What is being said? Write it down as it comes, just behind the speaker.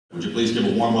Would you please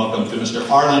give a warm welcome to Mr.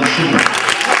 Arlen Schumer.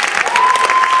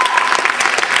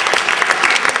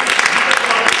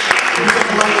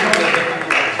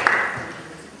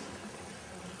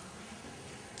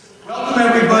 Welcome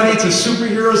everybody to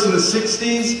Superheroes in the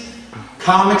 60s,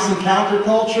 Comics and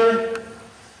Counterculture.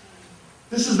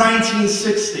 This is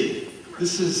 1960.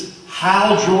 This is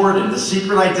Hal Jordan, the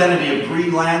secret identity of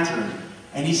Green Lantern.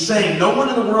 And he's saying, no one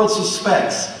in the world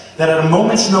suspects that at a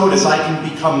moment's notice I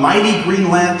can become mighty Green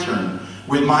Lantern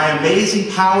with my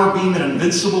amazing power beam and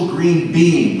invincible green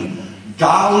beam.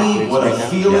 Golly, what a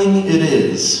feeling it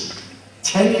is.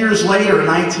 10 years later, in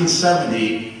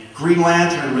 1970, Green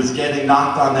Lantern was getting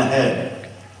knocked on the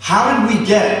head. How did we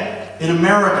get, in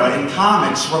America, in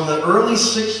comics, from the early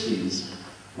 60s,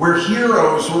 where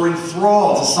heroes were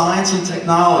enthralled to science and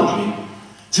technology,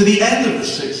 to the end of the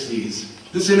 60s,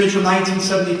 this image from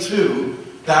 1972,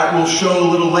 that we'll show a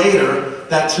little later,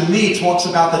 that to me talks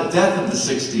about the death of the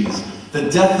 60s, the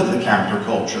death of the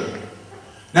counterculture.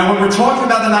 Now when we're talking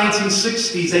about the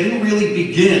 1960s, they didn't really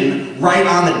begin right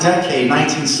on the decade,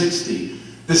 1960.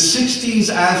 The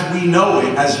 60s as we know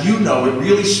it, as you know, it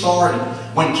really started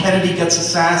when Kennedy gets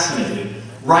assassinated.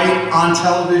 Right on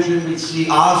television we see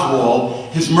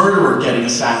Oswald, his murderer, getting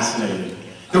assassinated.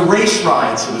 The race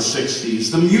riots of the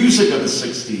 60s, the music of the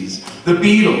 60s, the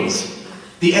Beatles,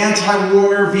 the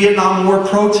anti-war Vietnam War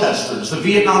protesters, the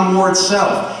Vietnam War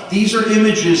itself. These are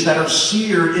images that are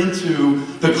seared into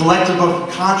the collective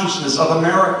consciousness of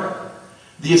America.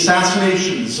 The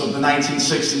assassinations of the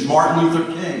 1960s, Martin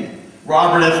Luther King,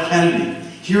 Robert F. Kennedy.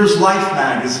 Here's Life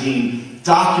magazine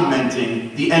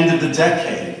documenting the end of the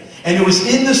decade. And it was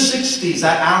in the 60s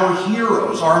that our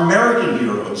heroes, our American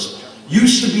heroes,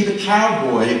 used to be the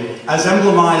cowboy as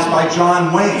emblemized by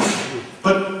John Wayne.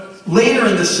 But later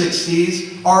in the 60s,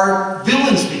 our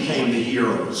villains became the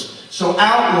heroes. So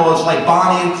outlaws like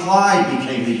Bonnie and Clyde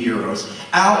became the heroes.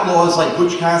 Outlaws like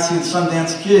Butch Cassidy and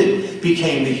Sundance Kid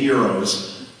became the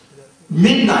heroes.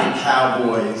 Midnight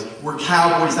cowboys were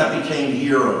cowboys that became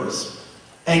heroes.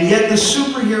 And yet the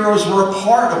superheroes were a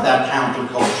part of that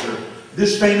counterculture.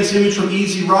 This famous image from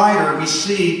Easy Rider, we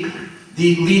see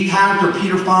the lead character,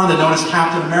 Peter Fonda, known as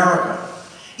Captain America.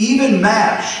 Even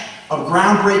MASH, a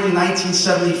groundbreaking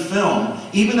 1970 film,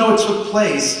 even though it took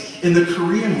place in the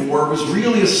Korean War, was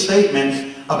really a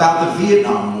statement about the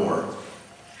Vietnam War.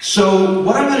 So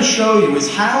what I'm going to show you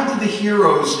is how did the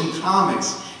heroes in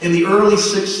comics in the early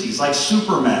 60s, like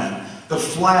Superman, The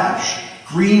Flash,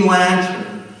 Green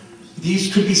Lantern,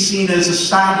 these could be seen as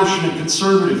establishment and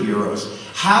conservative heroes.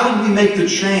 How did we make the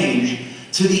change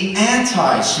to the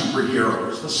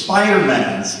anti-superheroes, the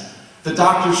Spider-Mans, the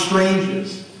Doctor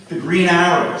Stranges, the Green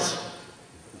Arrows?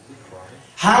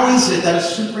 How is it that a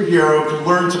superhero can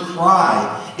learn to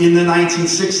cry in the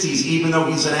 1960s even though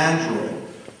he's an android?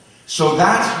 So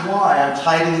that's why I'm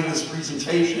titling this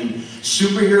presentation,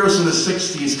 Superheroes in the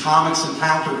 60s, Comics and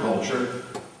Counterculture,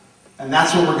 and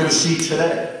that's what we're going to see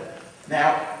today.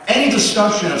 Now, any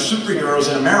discussion of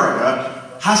superheroes in America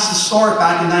has to start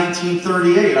back in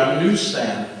 1938 on a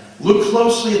newsstand. Look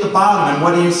closely at the bottom and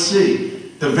what do you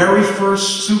see? The very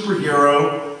first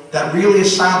superhero that really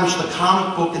established the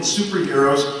comic book and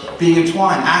superheroes being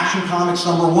entwined. Action Comics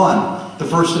 #1, the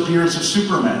first appearance of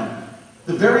Superman.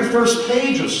 The very first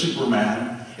page of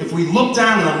Superman, if we look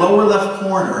down in the lower left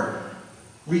corner,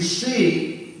 we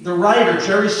see the writer,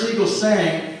 Jerry Siegel,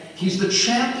 saying he's the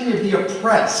champion of the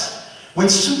oppressed. When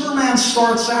Superman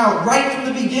starts out, right from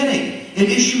the beginning, in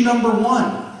issue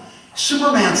 #1,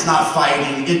 Superman's not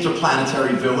fighting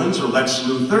interplanetary villains or Lex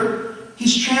Luthor.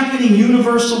 He's championing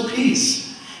universal peace.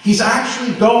 He's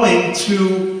actually going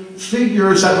to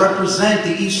figures that represent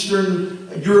the Eastern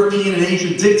European and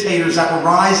Asian dictators that were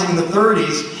rising in the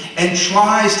 30s and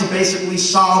tries to basically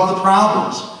solve the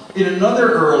problems. In another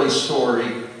early story,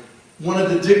 one of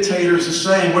the dictators is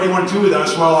saying, what do you want to do with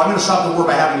us? Well, I'm going to stop the war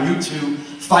by having you two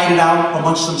fight it out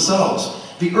amongst themselves.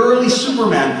 The early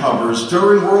Superman covers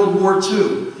during World War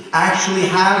II actually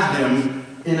have him,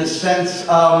 in a sense,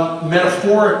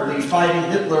 metaphorically fighting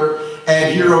Hitler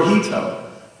and Hirohito.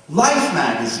 Life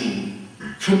magazine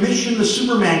commissioned the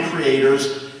Superman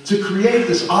creators to create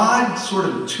this odd sort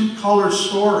of two-color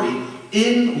story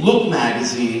in Look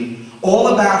magazine, all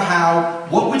about how,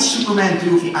 what would Superman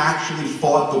do if he actually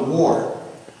fought the war?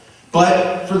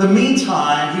 But for the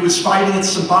meantime, he was fighting it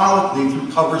symbolically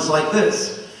through covers like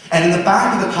this. And in the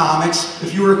back of the comics,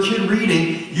 if you were a kid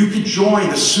reading, you could join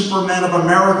the Supermen of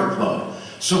America Club.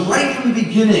 So right from the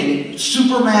beginning,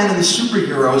 Superman and the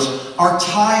superheroes are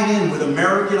tied in with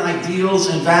American ideals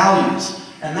and values.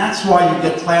 And that's why you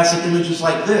get classic images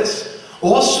like this.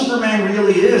 All Superman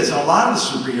really is, and a lot of the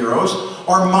superheroes,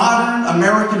 are modern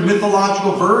American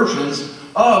mythological versions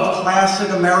of classic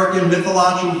American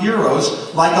mythological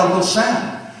heroes like Uncle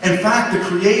Sam. In fact, the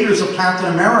creators of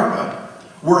Captain America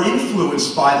were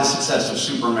influenced by the success of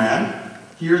Superman.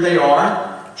 Here they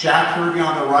are, Jack Kirby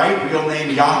on the right, real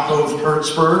name Yaakov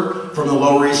Kurtzberg from the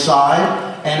Lower East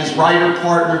Side, and his writer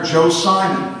partner Joe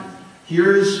Simon.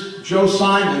 Here's Joe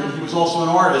Simon, he was also an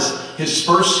artist, his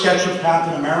first sketch of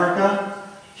Captain America.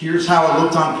 Here's how it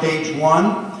looked on page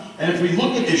 1. And if we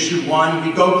look at issue 1,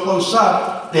 we go close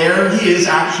up, there he is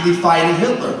actually fighting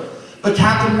Hitler. But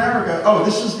Captain America, oh,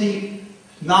 this is the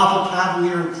novel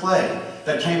Cavalier and Clay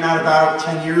that came out about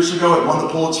 10 years ago. It won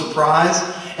the Pulitzer Prize.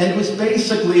 And it was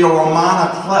basically a roman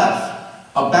à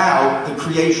clef about the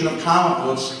creation of comic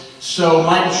books. So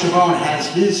Michael Chabon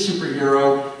has his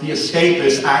superhero, the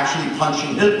escapist, actually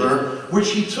punching Hitler,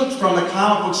 which he took from the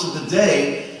comic books of the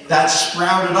day that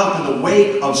sprouted up in the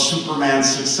wake of Superman's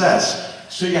success.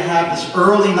 So you have this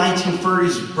early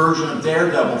 1930s version of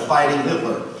Daredevil fighting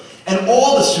Hitler. And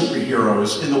all the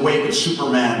superheroes in the wake of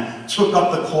Superman took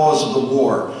up the cause of the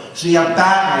war. So you have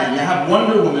Batman, you have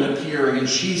Wonder Woman appearing, and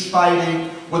she's fighting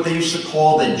what they used to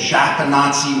call the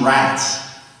Jap-Nazi rats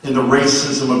in the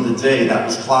racism of the day that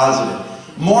was closeted.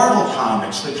 Marvel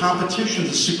Comics, the competition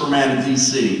to Superman in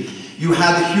DC. You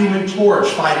had the Human Torch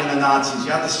fighting the Nazis.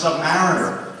 You had the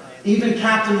Submariner. Even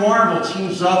Captain Marvel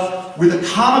teams up with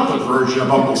a comic book version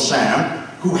of Uncle Sam,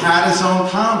 who had his own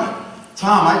comic.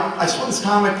 Tom, I saw this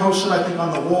comic posted, I think,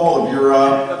 on the wall of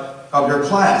your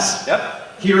class.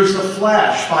 Yep. Here's the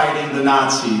Flash fighting the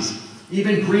Nazis.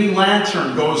 Even Green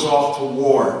Lantern goes off to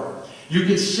war. You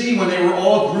can see when they were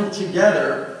all grouped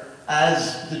together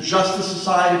as the Justice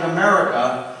Society of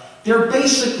America, they're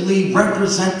basically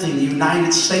representing the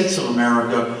United States of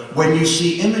America when you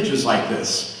see images like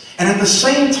this. And at the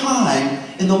same time,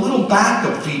 in the little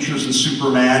backup features in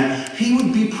Superman, he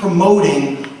would be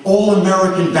promoting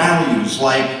all-American values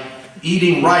like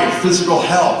eating right, physical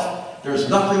health. There's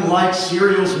nothing like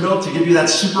cereals, milk to give you that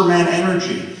Superman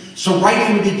energy. So right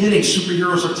from the beginning,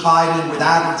 superheroes are tied in with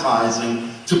advertising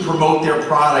to promote their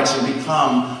products and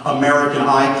become American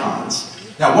icons.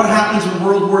 Now, what happens when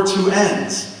World War II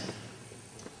ends?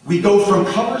 We go from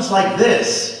covers like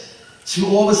this to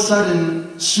all of a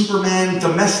sudden Superman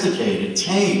domesticated,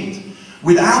 tamed.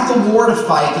 Without the war to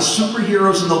fight, the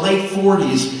superheroes in the late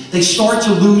 40s, they start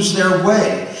to lose their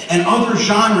way. And other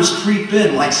genres creep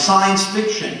in, like science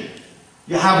fiction.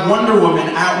 You have Wonder Woman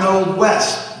out in the Old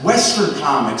West. Western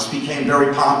comics became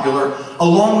very popular,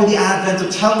 along with the advent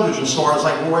of television stars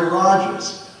like Roy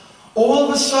Rogers. All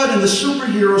of a sudden, the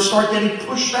superheroes start getting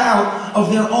pushed out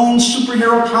of their own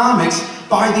superhero comics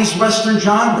by these Western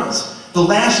genres. The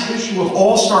last issue of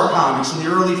All-Star Comics in the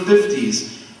early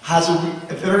 50s has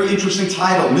a very interesting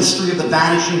title, Mystery of the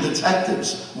Vanishing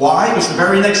Detectives. Why? Because the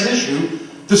very next issue,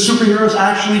 the superheroes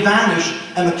actually vanish,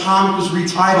 and the comic was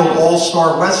retitled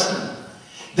All-Star Western.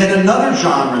 Then another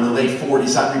genre in the late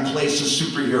 40s that replaces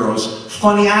superheroes,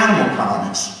 funny animal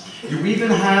comics. You even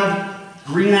have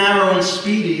Green Arrow and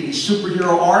Speedy, the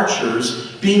superhero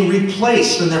archers, being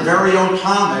replaced in their very own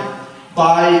comic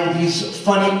by these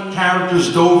funny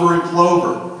characters, Dover and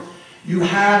Clover. You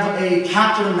have a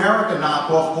Captain America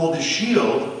knockoff called The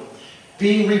Shield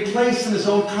being replaced in his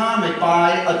own comic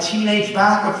by a teenage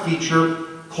backup feature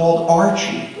called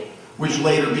Archie, which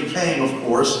later became, of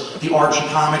course, the Archie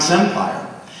Comics empire.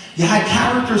 You had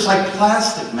characters like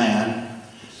Plastic Man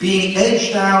being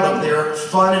edged out of their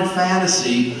fun and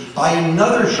fantasy by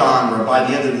another genre by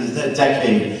the end of the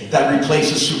decade that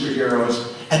replaces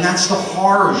superheroes, and that's the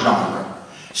horror genre.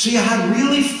 So you had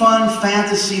really fun,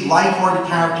 fantasy, lighthearted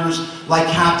characters like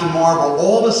Captain Marvel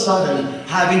all of a sudden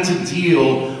having to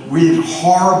deal with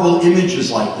horrible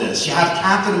images like this. You have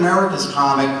Captain America's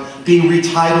comic being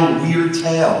retitled Weird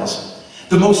Tales.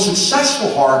 The most successful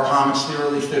horror comics in the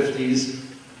early 50s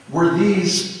were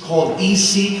these called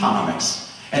EC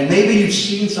comics. And maybe you've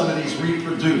seen some of these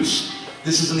reproduced.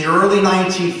 This is in the early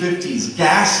 1950s.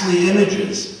 Ghastly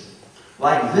images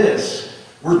like this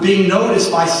were being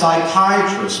noticed by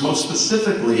psychiatrists, most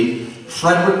specifically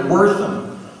Frederick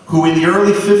Wertham, who in the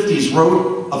early 50s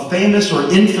wrote a famous or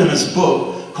infamous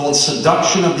book called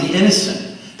Seduction of the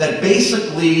Innocent that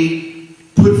basically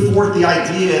put forth the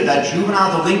idea that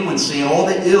juvenile delinquency and all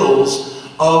the ills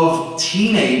of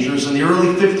teenagers in the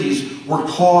early 50s were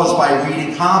caused by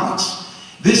reading comics.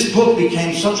 This book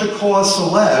became such a cause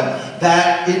célèbre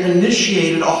that it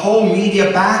initiated a whole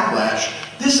media backlash.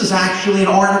 This is actually an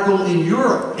article in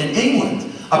Europe, in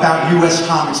England, about US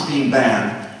comics being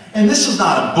banned. And this is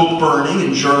not a book burning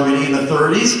in Germany in the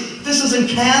 30s. This is in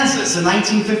Kansas in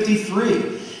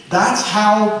 1953. That's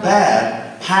how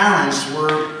bad parents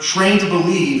were trained to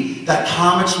believe that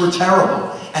comics were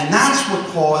terrible. And that's what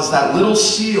caused that little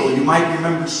seal you might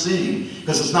remember seeing,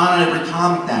 because it's not on every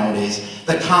comic nowadays,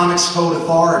 the Comics Code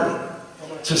Authority,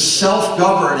 to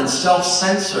self-govern and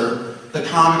self-censor the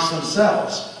comics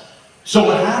themselves. So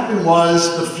what happened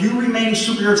was the few remaining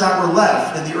superheroes that were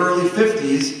left in the early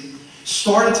 50s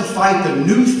started to fight the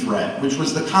new threat, which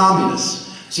was the communists.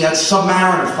 So you had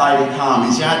Submariner fighting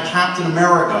commies, you had Captain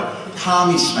America,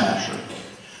 commie smasher.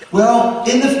 Well,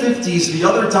 in the 50s, the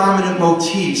other dominant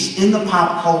motifs in the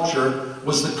pop culture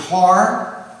was the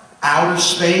car, outer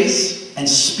space, and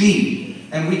speed.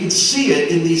 And we can see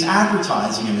it in these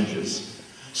advertising images.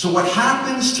 So what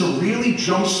happens to really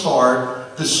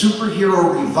jumpstart the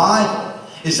superhero revival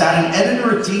is that an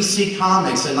editor at DC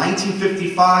Comics in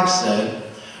 1955 said,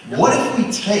 what if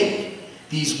we take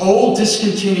these old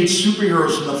discontinued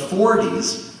superheroes from the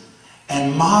 40s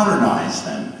and modernize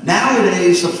them?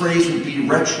 Nowadays, the phrase would be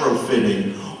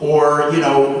retrofitting or,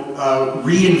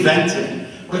 reinventing.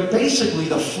 But basically,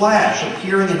 the Flash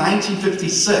appearing in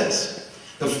 1956,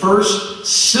 the first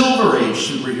Silver Age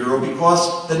superhero,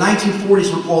 because the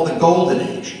 1940s were called the Golden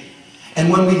Age. And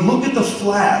when we look at the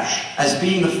Flash as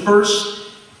being the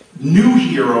first new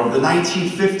hero of the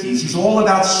 1950s, he's all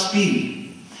about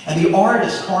speed. And the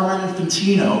artist, Carmine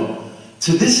Infantino,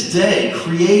 to this day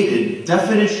created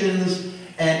definitions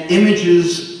and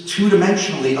images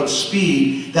two-dimensionally of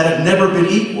speed that have never been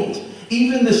equaled.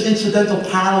 Even this incidental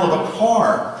panel of a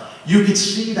car, you could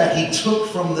see that he took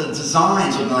from the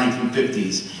designs of the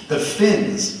 1950s, the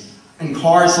fins, and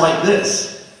cars like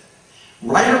this.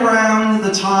 Right around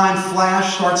the time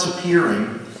Flash starts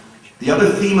appearing, the other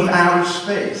theme of outer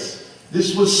space,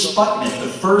 this was Sputnik, the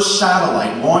first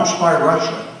satellite launched by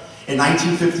Russia in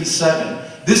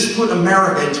 1957. This put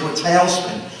America into a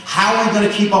tailspin. How are we going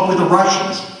to keep up with the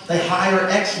Russians? They hire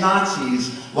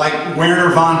ex-Nazis like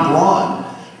Werner von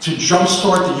Braun to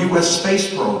jumpstart the US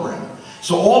space program.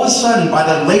 So all of a sudden, by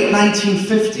the late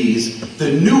 1950s,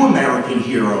 the new American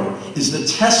hero is the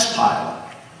test pilot.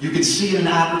 You could see an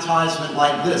advertisement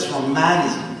like this from a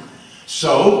magazine.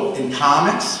 So, in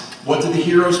comics, what do the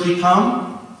heroes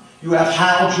become? You have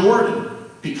Hal Jordan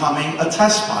becoming a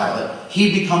test pilot.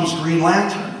 He becomes Green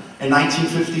Lantern in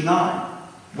 1959.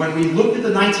 When we look at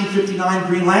the 1959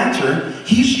 Green Lantern,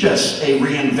 he's just a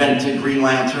reinvented Green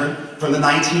Lantern from the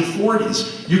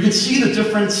 1940s. You can see the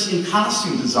difference in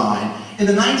costume design. In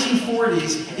the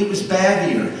 1940s, it was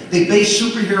baggier. They based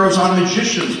superheroes on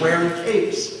magicians wearing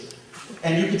capes.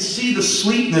 And you could see the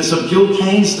sleekness of Gil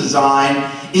Kane's design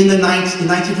in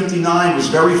 1959 was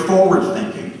very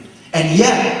forward-thinking. And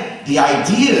yet, the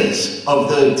ideas of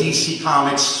the DC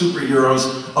Comics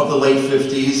superheroes of the late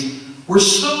 50s were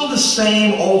still the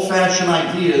same old-fashioned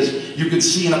ideas you could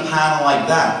see in a panel like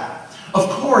that. Of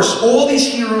course, all these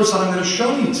heroes that I'm going to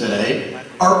show you today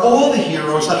are all the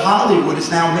heroes that Hollywood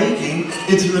is now making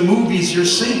into the movies you're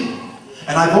seeing.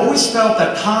 And I've always felt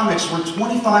that comics were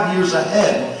 25 years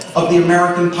ahead of the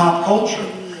American pop culture.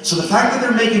 So the fact that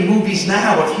they're making movies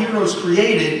now of heroes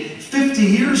created 50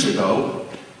 years ago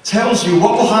tells you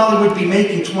what will Hollywood be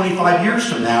making 25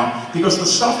 years from now, because the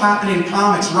stuff happening in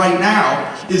comics right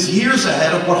now is years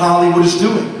ahead of what Hollywood is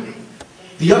doing.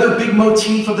 The other big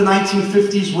motif of the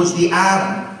 1950s was the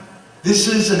atom. This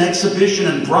is an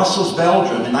exhibition in Brussels,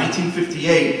 Belgium in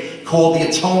 1958 called the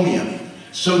Atomium.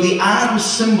 So the atom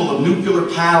symbol of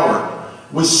nuclear power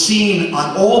was seen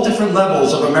on all different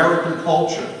levels of American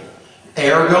culture.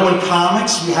 Ergo, in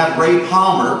comics, we have Ray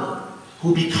Palmer,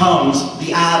 who becomes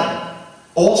the atom,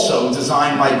 also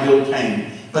designed by Gil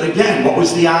Kane. But again, what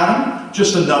was the atom?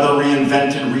 Just another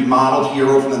reinvented, remodeled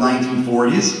hero from the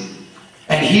 1940s.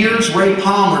 And here's Ray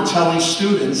Palmer telling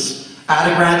students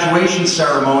at a graduation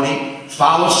ceremony,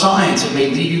 follow science, it may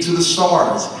lead you to the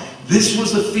stars. This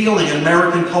was the feeling in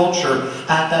American culture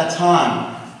at that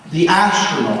time. The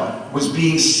astronaut was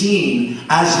being seen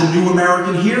as the new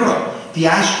American hero. The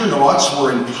astronauts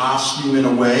were in costume in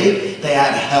a way. They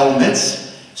had helmets.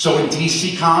 So in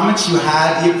DC Comics, you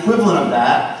had the equivalent of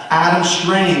that, Adam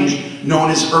Strange,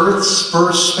 known as Earth's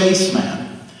first spaceman.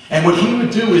 And what he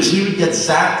would do is he would get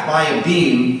zapped by a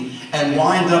beam and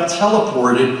wind up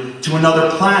teleported to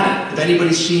another planet. If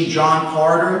anybody's seen John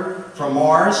Carter from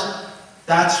Mars,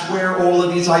 that's where all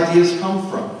of these ideas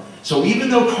come from. So even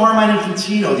though Carmine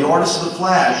Infantino, the artist of The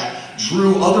Flash,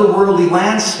 drew otherworldly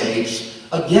landscapes,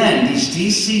 again, these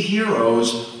DC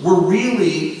heroes were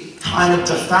really kind of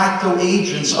de facto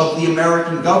agents of the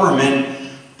American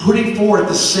government, putting forth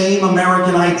the same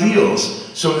American ideals.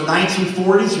 So in the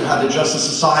 1940s, you had the Justice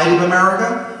Society of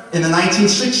America. In the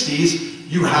 1960s,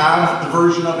 you have the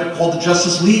version of it called the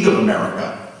Justice League of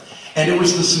America. And it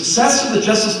was the success of the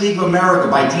Justice League of America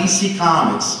by DC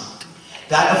Comics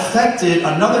that affected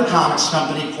another comics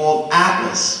company called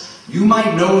Atlas. You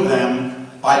might know them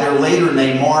by their later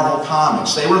name, Marvel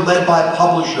Comics. They were led by a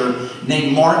publisher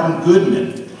named Martin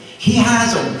Goodman. He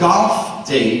has a golf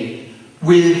date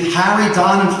with Harry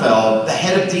Donenfeld, the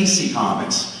head of DC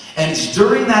Comics. And it's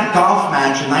during that golf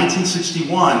match in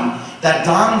 1961 that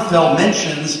Donenfeld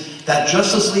mentions that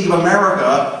Justice League of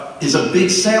America is a big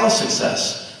sales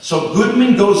success. So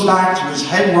Goodman goes back to his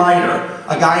head writer,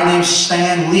 a guy named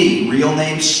Stan Lee, real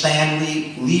name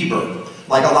Stanley Lieber.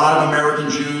 Like a lot of American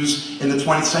Jews in the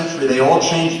 20th century, they all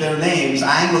changed their names,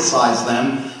 anglicized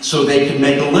them, so they could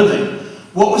make a living.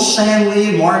 What was Stan Lee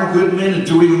and Martin Goodman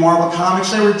doing with Marvel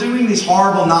Comics? They were doing these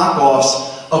horrible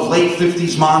knockoffs of late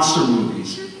 50s monster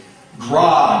movies.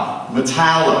 Grog,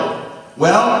 Metallo.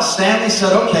 Well, Stan Lee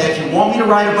said, okay, if you want me to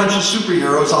write a bunch of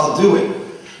superheroes, I'll do it.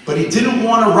 But he didn't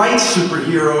want to write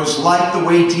superheroes like the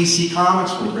way DC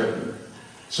Comics were written.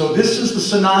 So this is the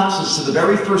synopsis to the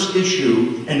very first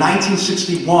issue in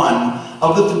 1961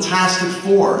 of the Fantastic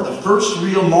Four. The first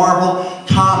real Marvel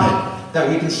comic that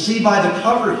we can see by the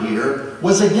cover here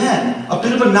was, again, a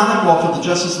bit of a knockoff of the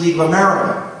Justice League of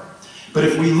America. But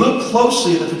if we look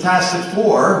closely at the Fantastic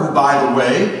Four, who, by the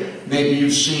way, maybe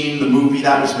you've seen the movie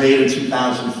that was made in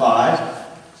 2005,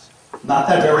 not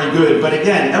that very good, but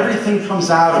again, everything comes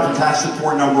out of Fantastic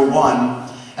Four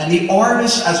 #1, and the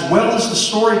artist as well as the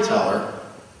storyteller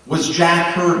was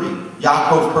Jack Kirby,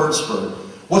 Yaakov Kurtzberg.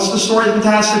 What's the story of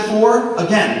Fantastic Four?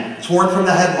 Again, torn from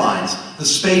the headlines, the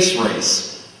space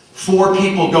race. 4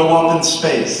 people go up in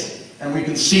space, and we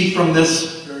can see from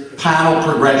this panel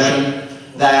progression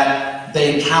that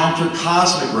they encounter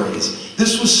cosmic rays.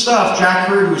 This was stuff Jack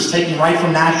Kirby was taking right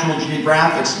from National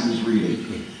Geographic's he was reading.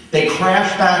 They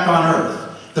crash back on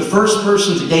Earth. The first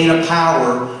person to gain a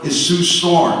power is Sue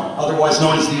Storm, otherwise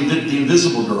known as the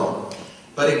Invisible Girl.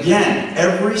 But again,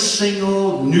 every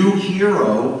single new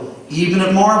hero, even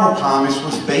at Marvel Comics,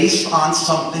 was based on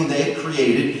something they had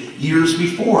created years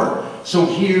before. So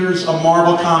here's a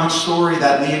Marvel Comics story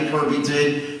that Lee and Kirby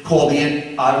did called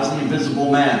I Was the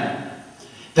Invisible Man.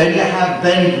 Then you have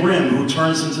Ben Grimm, who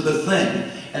turns into the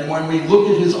Thing. And when we look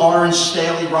at his orange,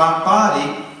 scaly rock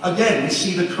body, again, we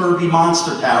see the Kirby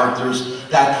monster characters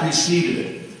that preceded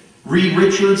it. Reed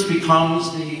Richards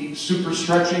becomes the super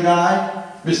stretching guy.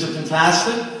 Mr.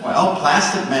 Fantastic, well,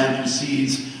 Plastic Man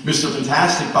precedes Mr.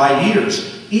 Fantastic by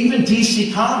years. Even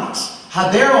DC Comics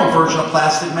had their own version of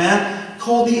Plastic Man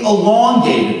called the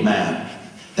Elongated Man.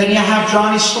 Then you have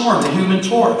Johnny Storm, the Human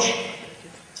Torch.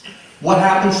 What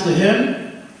happens to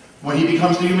him when he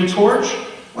becomes the Human Torch?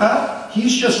 Well,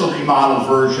 he's just a remodeled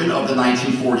version of the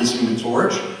 1940s Human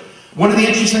Torch. One of the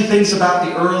interesting things about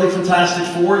the early Fantastic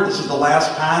Four, this is the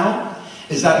last panel,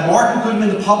 is that Martin Goodman,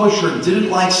 the publisher, didn't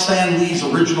like Stan Lee's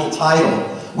original title,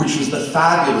 which was the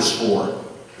Fabulous Four.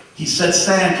 He said,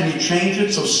 Stan, can you change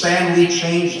it? So Stan Lee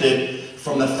changed it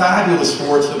from the Fabulous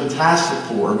Four to the Fantastic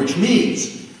Four, which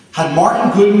means, had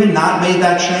Martin Goodman not made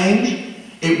that change,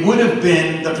 it would have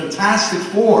been the Fantastic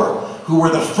Four, who were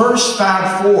the first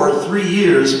Fab Four 3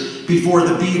 years before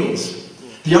the Beatles.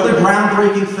 The other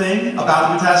groundbreaking thing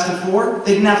about the Fantastic Four,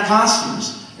 they didn't have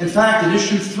costumes. In fact, in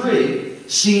issue 3,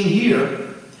 seen here,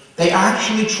 they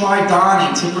actually tried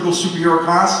donning typical superhero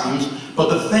costumes, but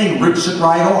the Thing rips it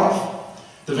right off.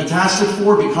 The Fantastic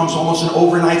Four becomes almost an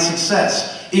overnight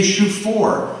success. Issue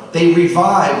 4, they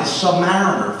revive the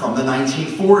Submariner from the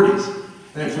 1940s.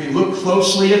 And if we look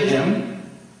closely at him,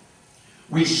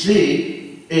 we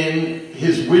see in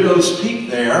his widow's peak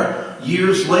there,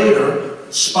 years later,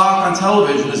 Spock on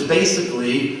television is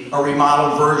basically a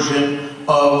remodeled version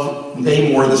of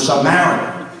Namor the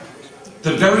Submariner.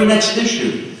 The very next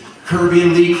issue, Kirby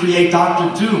and Lee create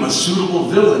Dr. Doom, a suitable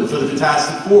villain for the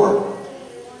Fantastic Four.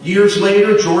 Years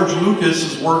later, George Lucas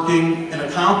is working in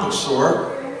a comic book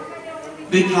store,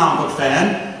 big comic book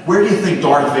fan. Where do you think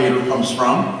Darth Vader comes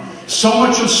from? So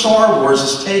much of Star Wars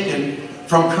is taken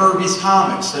from Kirby's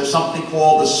comics. There's something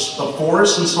called the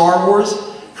Force in Star Wars.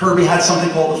 Kirby had something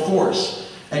called the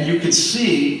Force. And you could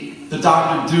see the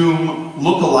Dr. Doom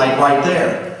look-alike right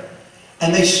there.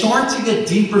 And they start to get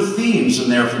deeper themes in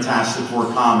their Fantastic Four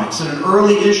comics. In an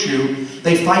early issue,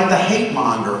 they fight the hate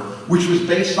monger, which was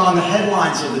based on the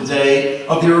headlines of the day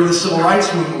of the early civil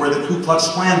rights movement where the Ku Klux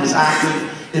Klan was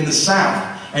active in the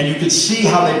South. And you could see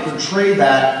how they portray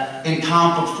that in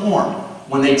comic book form.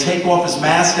 When they take off his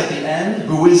mask at the end,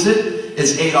 who is it?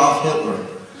 It's Adolf Hitler.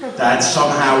 That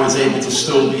somehow is able to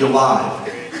still be alive.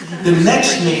 The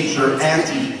next major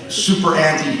super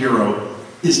anti-hero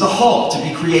is the Hulk, to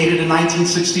be created in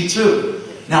 1962.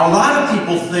 Now, a lot of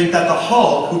people think that the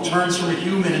Hulk, who turns from a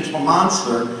human into a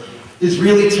monster, is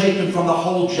really taken from the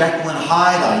whole Jekyll and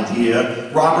Hyde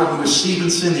idea, Robert Louis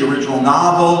Stevenson, the original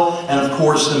novel, and of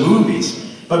course the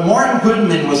movies. But Martin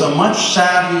Goodman was a much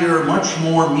savvier, much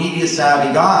more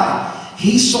media-savvy guy.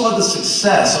 He saw the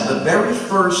success of the very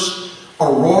first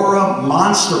Aurora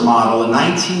monster model in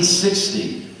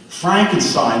 1960,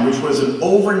 Frankenstein, which was an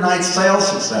overnight sales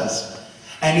success.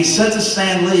 And he said to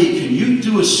Stan Lee, can you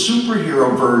do a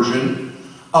superhero version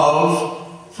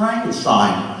of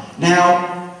Frankenstein?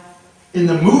 Now, in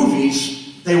the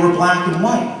movies, they were black and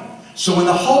white. So when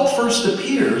the Hulk first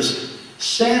appears,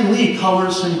 Stan Lee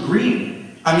colors him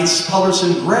green. Colors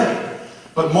him gray.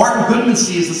 But Martin Goodman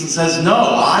sees this and says, no,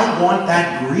 I want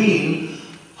that green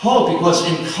Hulk, because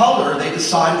in color, they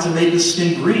decided to make his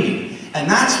skin green. And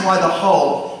that's why the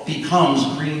Hulk becomes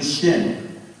green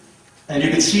skin. And you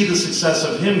can see the success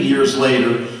of him years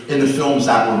later in the films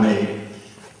that were made.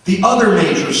 The other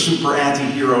major super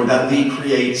anti-hero that Lee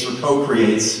creates or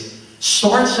co-creates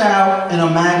starts out in a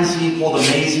magazine called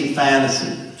Amazing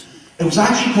Fantasy. It was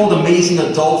actually called Amazing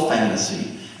Adult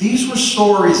Fantasy. These were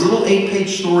stories, little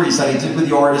 8-page stories that he did with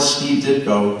the artist Steve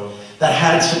Ditko that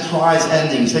had surprise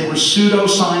endings. They were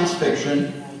pseudo-science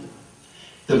fiction.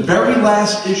 The very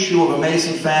last issue of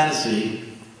Amazing Fantasy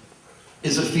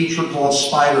is a feature called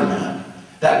Spider-Man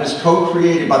that was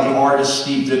co-created by the artist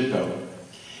Steve Ditko.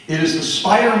 It is the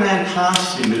Spider-Man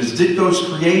costume, it is Ditko's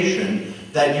creation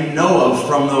that you know of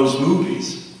from those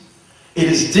movies. It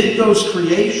is Ditko's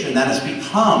creation that has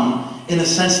become, in a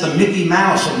sense, the Mickey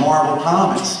Mouse of Marvel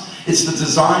Comics. It's the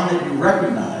design that you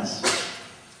recognize.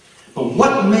 But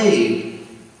what made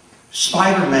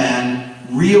Spider-Man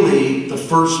really the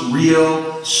first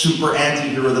real super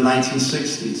anti-hero of the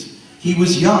 1960s? He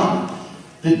was young.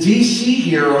 The DC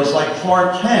heroes like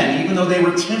Clark Kent, even though they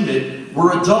were timid,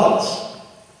 were adults.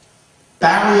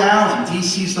 Barry Allen,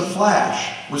 DC's The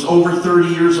Flash, was over 30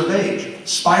 years of age.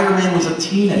 Spider-Man was a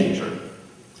teenager.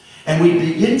 And we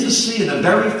begin to see in the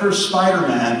very first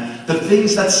Spider-Man the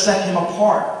things that set him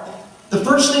apart. The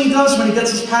first thing he does when he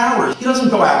gets his powers, he doesn't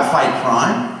go out and fight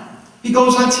crime. He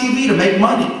goes on TV to make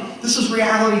money. This is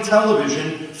reality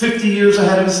television 50 years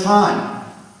ahead of his time.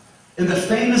 In the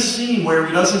famous scene where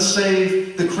he doesn't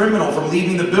save the criminal from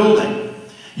leaving the building,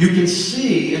 you can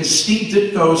see in Steve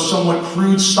Ditko's somewhat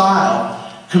crude style,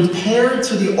 compared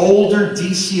to the older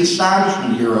DC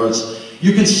establishment heroes,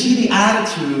 you can see the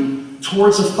attitude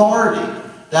towards authority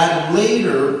that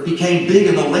later became big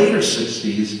in the later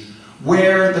 60s,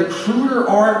 where the cruder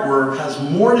artwork has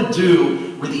more to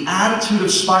do with the attitude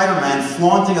of Spider-Man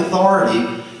flaunting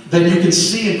authority than you can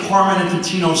see in Carmine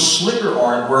Infantino's slicker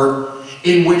artwork,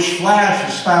 in which Flash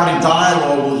is spouting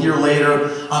dialogue we'll hear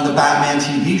later on the Batman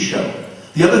TV show.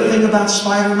 The other thing about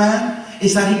Spider-Man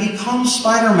is that he becomes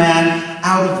Spider-Man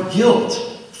out of guilt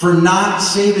for not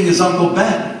saving his Uncle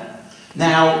Ben.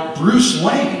 Now, Bruce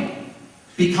Wayne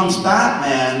becomes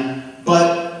Batman,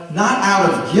 but not out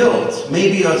of guilt,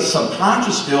 maybe a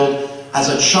subconscious guilt as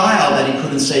a child that he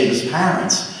couldn't save his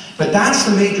parents. But that's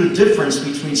the major difference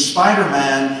between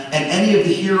Spider-Man and any of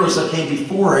the heroes that came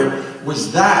before it,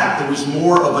 was that there was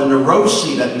more of a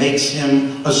neurosis that makes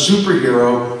him a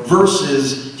superhero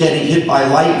versus getting hit by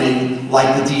lightning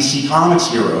like the DC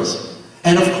Comics heroes.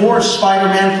 And of course,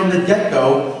 Spider-Man from the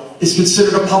get-go is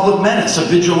considered a public menace, a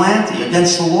vigilante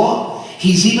against the law.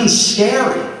 He's even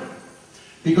scary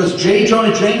because J.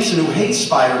 Jonah Jameson, who hates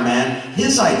Spider-Man,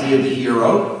 his idea of the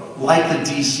hero, like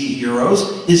the DC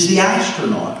heroes, is the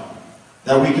astronaut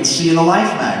that we could see in the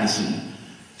Life magazine.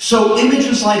 So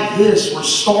images like this were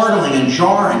startling and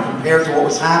jarring compared to what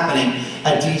was happening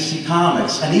at DC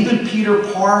Comics. And even Peter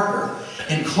Parker,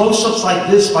 in close-ups like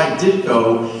this by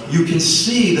Ditko, you can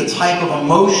see the type of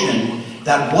emotion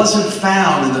that wasn't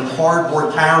found in the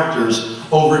cardboard characters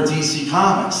over DC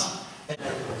Comics.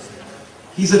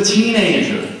 He's a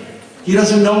teenager. He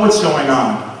doesn't know what's going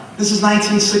on. This is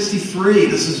 1963.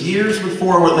 This is years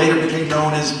before what later became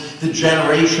known as the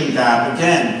generation gap.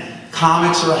 Again,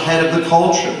 comics are ahead of the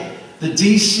culture. The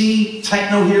DC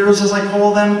techno-heroes, as I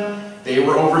call them, they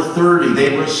were over 30.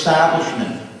 They were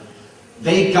establishment.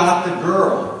 They got the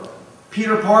girl.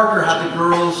 Peter Parker had the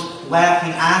girls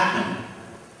laughing at him.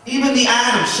 Even the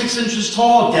Atom, 6 inches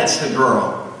tall, gets the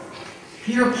girl.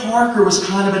 Peter Parker was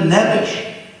kind of a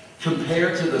nebbish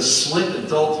compared to the slick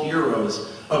adult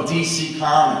heroes of DC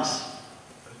Comics,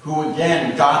 who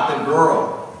again got the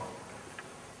girl.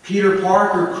 Peter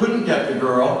Parker couldn't get the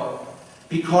girl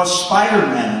because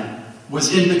Spider-Man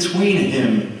was in between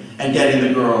him and getting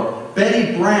the girl.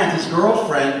 Betty Brant, his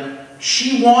girlfriend,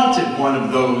 she wanted one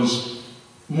of those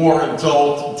more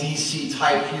adult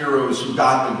DC-type heroes who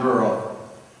got the girl.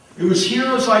 It was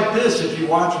heroes like this, if you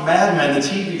watch Mad Men, the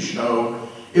TV show,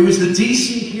 It was the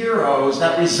DC heroes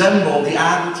that resembled the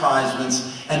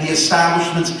advertisements and the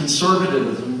establishment's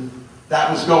conservatism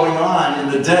that was going on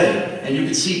in the day. And you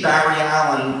could see Barry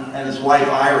Allen and his wife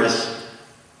Iris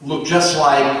look just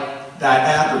like that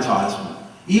advertisement.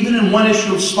 Even in one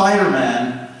issue of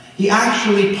Spider-Man, he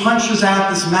actually punches out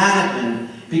this mannequin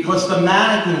because the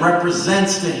mannequin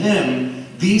represents to him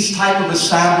these type of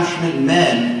establishment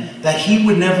men that he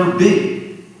would never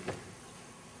be.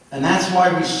 And that's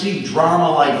why we see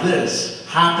drama like this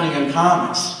happening in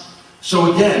comics.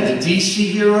 So again, the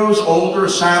DC heroes, older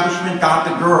establishment, got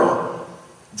the girl.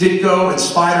 Ditko and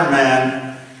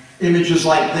Spider-Man, images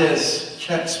like this,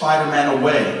 kept Spider-Man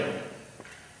away.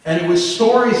 And it was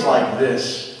stories like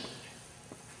this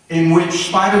in which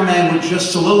Spider-Man would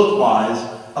just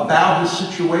soliloquize about his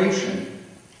situation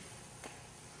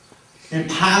in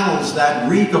panels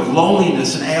that reek of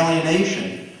loneliness and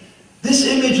alienation. This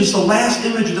image is the last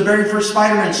image of the very first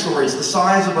Spider-Man story. It's the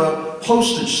size of a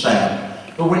postage stamp.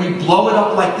 But when you blow it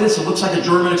up like this, it looks like a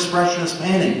German expressionist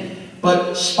painting.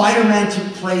 But Spider-Man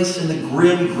took place in the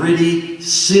grim, gritty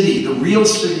city, the real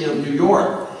city of New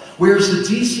York. Whereas the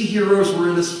DC heroes were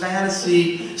in this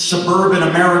fantasy suburban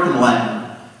American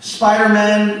land.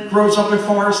 Spider-Man grows up in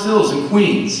Forest Hills in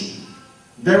Queens.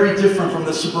 Very different from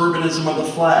the suburbanism of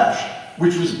The Flash,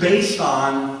 which was based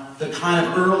on the kind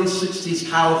of early 60s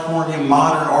California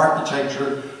modern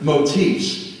architecture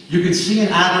motifs. You can see in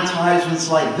advertisements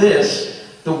like this,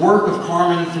 the work of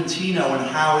Carmen Infantino and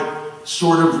how it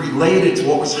sort of related to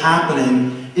what was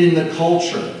happening in the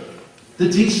culture. The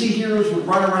DC heroes would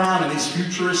run around in these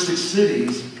futuristic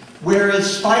cities,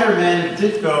 whereas Spider-Man and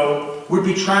Ditko would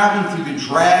be traveling through the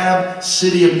drab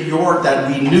city of New York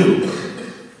that we knew.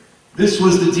 This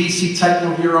was the DC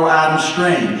techno hero Adam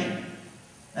Strange.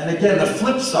 And again, the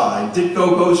flip side,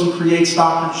 Ditko goes and creates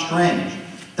Doctor Strange.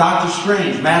 Doctor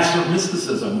Strange, master of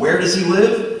mysticism. Where does he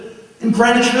live? In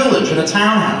Greenwich Village, in a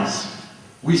townhouse.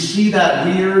 We see that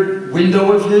weird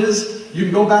window of his. You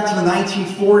can go back to the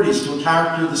 1940s to a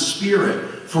character, the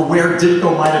Spirit, for where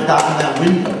Ditko might have gotten that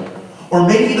window. Or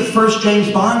maybe the first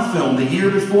James Bond film, the year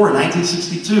before,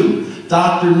 1962,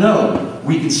 Dr. No,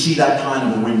 we can see that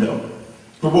kind of a window.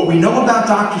 But what we know about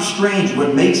Doctor Strange,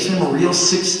 what makes him a real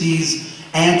 60s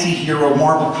anti-hero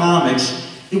Marvel Comics,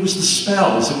 it was the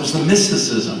spells, it was the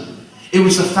mysticism. It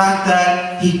was the fact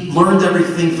that he learned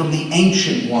everything from the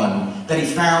Ancient One that he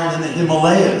found in the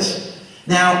Himalayas.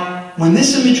 Now, when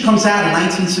this image comes out in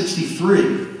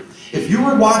 1963, if you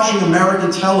were watching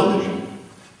American television,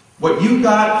 what you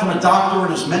got from a doctor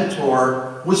and his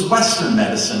mentor was Western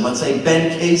medicine, let's say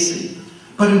Ben Casey.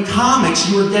 But in comics,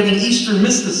 you were getting Eastern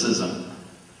mysticism.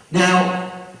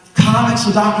 Now, comics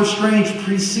and Doctor Strange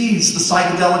precedes the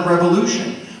psychedelic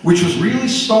revolution, which was really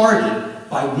started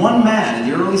by one man in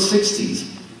the early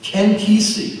 60s, Ken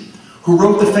Kesey, who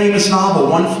wrote the famous novel,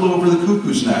 One Flew Over the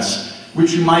Cuckoo's Nest,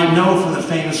 which you might know from the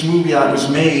famous movie that was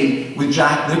made with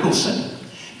Jack Nicholson.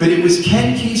 But it was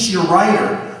Ken Kesey, a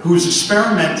writer, who was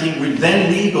experimenting with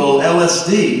then legal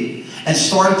LSD and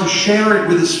started to share it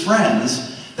with his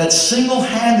friends, that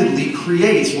single-handedly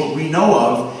creates what we know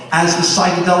of as the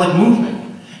psychedelic movement.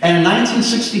 And in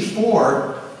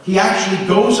 1964, he actually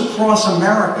goes across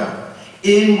America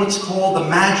in what's called the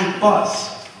Magic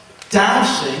Bus,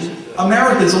 dousing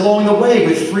Americans along the way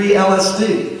with free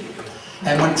LSD.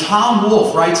 And when Tom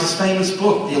Wolfe writes his famous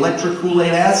book, The Electric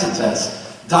Kool-Aid Acid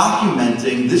Test,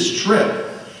 documenting this trip,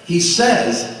 he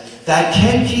says that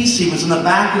Ken Kesey was in the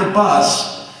back of the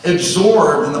bus,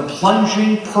 absorbed in the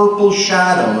plunging purple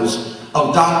shadows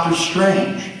of Doctor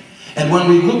Strange. And when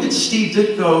we look at Steve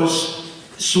Ditko's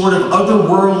sort of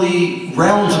otherworldly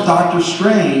realms of Doctor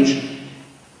Strange,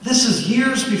 this is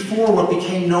years before what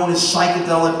became known as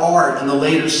psychedelic art in the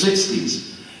later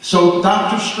 60s. So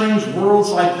Doctor Strange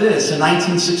worlds like this in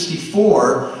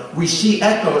 1964, we see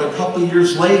echoed a couple of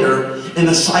years later in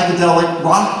the psychedelic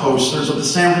rock posters of the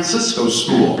San Francisco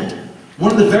School.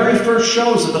 One of the very first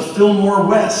shows at the Fillmore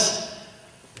West,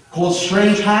 called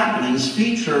Strange Happenings,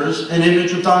 features an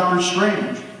image of Doctor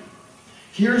Strange.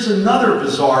 Here's another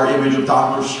bizarre image of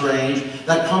Doctor Strange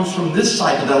that comes from this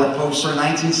psychedelic poster in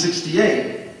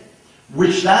 1968,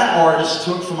 which that artist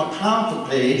took from a comic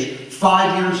page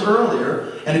 5 years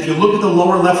earlier. And if you look at the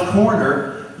lower left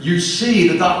corner, you see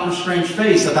the Doctor Strange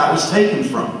face that was taken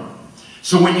from.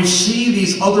 So when you see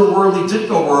these otherworldly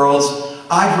Ditko worlds,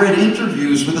 I've read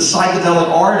interviews with the psychedelic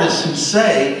artists who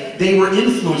say they were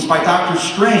influenced by Doctor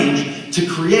Strange to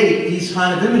create these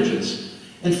kind of images.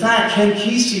 In fact, Ken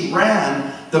Kesey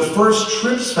ran the first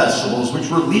TRIPS festivals, which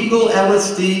were legal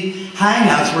LSD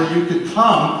hangouts where you could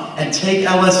come and take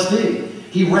LSD.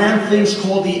 He ran things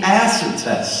called the acid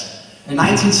test in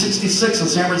 1966 in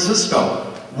San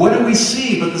Francisco. what do we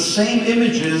see but the same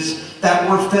images that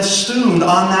were festooned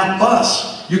on that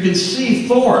bus? You can see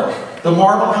Thor, the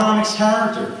Marvel Comics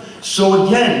character. So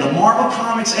again, the Marvel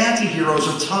Comics anti-heroes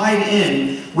are tied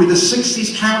in with the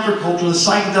 60s counterculture, the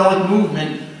psychedelic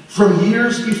movement from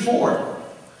years before.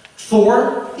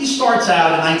 Thor, he starts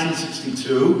out in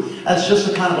 1962 as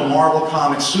just a kind of a Marvel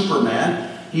Comics Superman.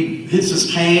 He hits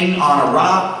his cane on a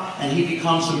rock and he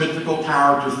becomes the mythical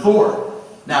character Thor.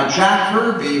 Now Jack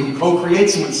Kirby, who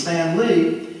co-creates him with Stan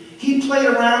Lee, he played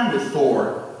around with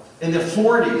Thor. In the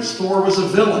 40s, Thor was a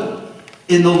villain.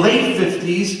 In the late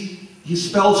 50s, he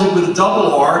spells it with a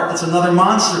double R, it's another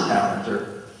monster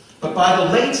character. But by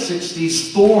the late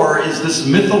 60s, Thor is this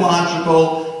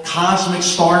mythological, cosmic,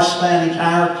 star-spanning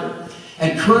character.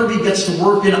 And Kirby gets to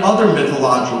work in other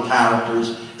mythological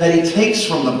characters that he takes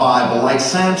from the Bible, like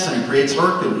Samson, and creates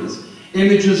Hercules.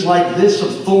 Images like this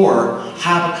of Thor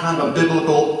have a kind of a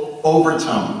biblical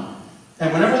overtone.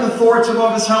 And whenever the Thor took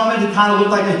off his helmet, he kind of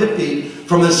looked like a hippie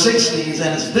from the 60s,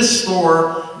 and it's this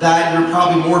Thor that you're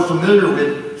probably more familiar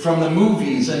with from the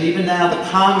movies, and even now the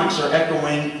comics are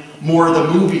echoing more of the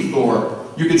movie Thor.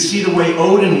 You can see the way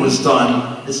Odin was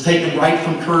done is taken right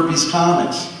from Kirby's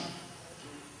comics.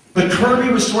 But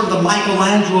Kirby was sort of the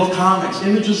Michelangelo of comics.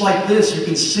 Images like this you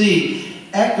can see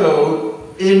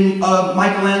echoed in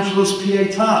Michelangelo's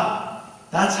Pietà.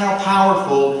 That's how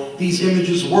powerful these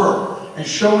images were, and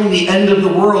showing the end of the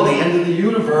world, the end of the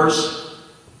universe.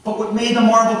 But what made the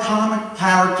Marvel comic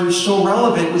characters so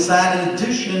relevant was that in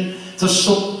addition to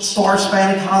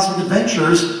star-spanning cosmic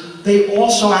adventures, they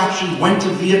also actually went to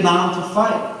Vietnam to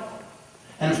fight.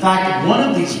 And in fact, one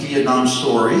of these Vietnam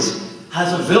stories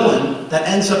has a villain that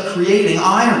ends up creating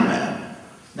Iron Man.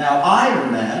 Now,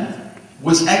 Iron Man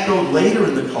was echoed later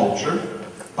in the culture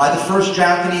by the first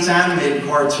Japanese animated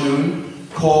cartoon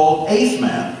called Eighth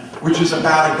Man, which is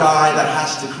about a guy that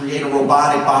has to create a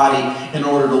robotic body in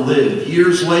order to live.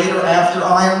 Years later, after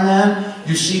Iron Man,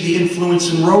 you see the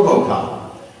influence in RoboCop.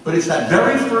 But it's that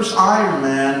very first Iron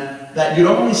Man that you'd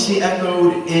only see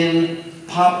echoed in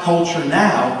pop culture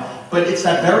now, but it's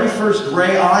that very first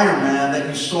gray Iron Man that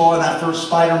you saw in that first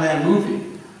Spider-Man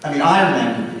movie. Iron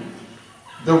Man movie.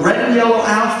 The red and yellow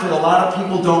outfit, a lot of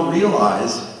people don't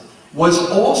realize,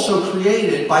 was also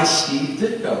created by Steve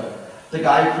Ditko, the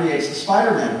guy who creates the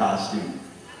Spider-Man costume.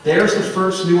 There's the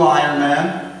first new Iron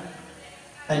Man,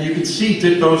 and you can see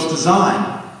Ditko's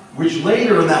design, which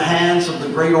later in the hands of the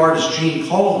great artist Gene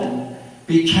Colan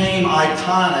became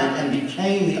iconic and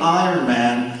became the Iron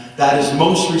Man that is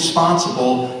most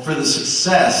responsible for the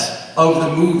success of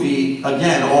the movie,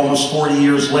 again, almost 40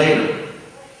 years later.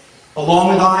 Along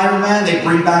with Iron Man, they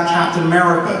bring back Captain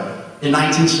America in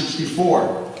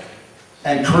 1964.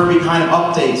 And Kirby kind of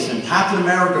updates him. Captain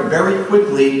America very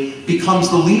quickly becomes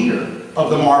the leader of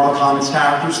the Marvel Comics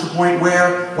characters to the point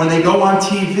where, when they go on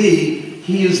TV,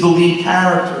 he is the lead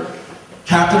character.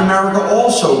 Captain America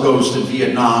also goes to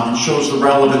Vietnam and shows the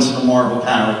relevance of the Marvel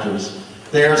characters.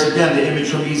 There's, again, the image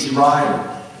from Easy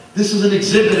Rider. This is an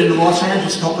exhibit in Los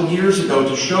Angeles a couple of years ago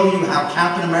to show you how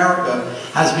Captain America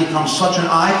has become such an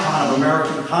icon of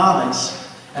American comics.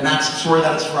 And that's the story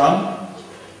that it's from.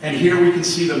 And here we can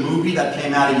see the movie that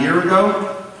came out a year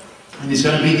ago, and he's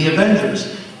going to be in the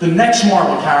Avengers. The next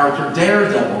Marvel character,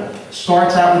 Daredevil,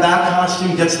 starts out with that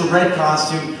costume, gets the red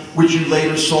costume, which you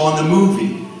later saw in the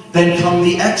movie. Then come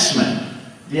the X-Men.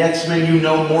 The X-Men you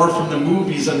know more from the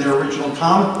movies than their original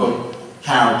comic book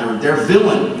character. Their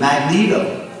villain,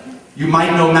 Magneto. You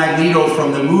might know Magneto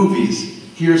from the movies.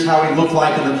 Here's how he looked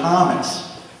like in the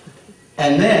comics.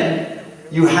 And then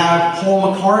you have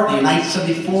Paul McCartney in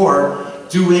 1974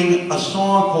 doing a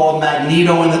song called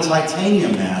Magneto and the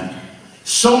Titanium Man.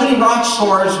 So many rock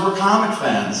stars were comic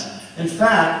fans. In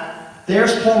fact,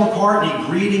 there's Paul McCartney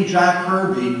greeting Jack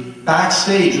Kirby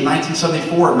backstage in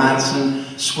 1974 at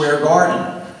Madison Square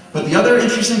Garden. But the other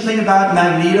interesting thing about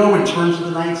Magneto in terms of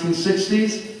the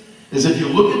 1960s is if you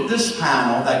look at this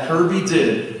panel that Kirby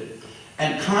did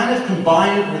and kind of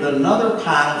combine it with another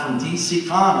panel from DC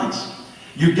Comics,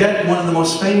 you get one of the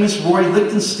most famous Roy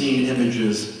Lichtenstein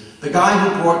images, the guy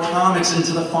who brought comics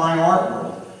into the fine art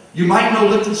world. You might know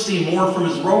Lichtenstein more from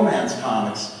his romance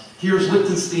comics. Here's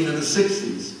Lichtenstein in the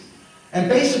 60s. And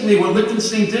basically what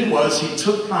Lichtenstein did was he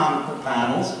took comic book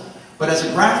panels, but as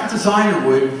a graphic designer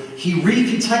would, he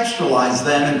recontextualized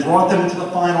them and brought them into the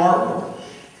fine art world.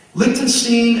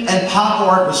 Lichtenstein and pop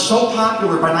art was so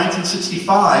popular by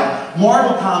 1965,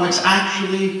 Marvel Comics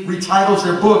actually retitles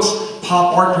their books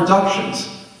Pop Art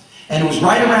Productions. And it was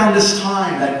right around this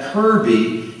time that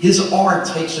Kirby, his art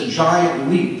takes a giant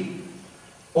leap.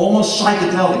 Almost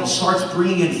psychedelic. He starts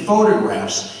bringing in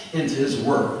photographs into his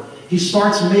work. He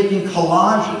starts making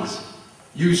collages.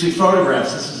 using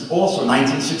photographs. This is also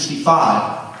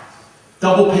 1965.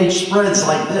 Double-page spreads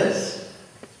like this.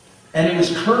 And it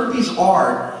was Kirby's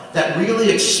art that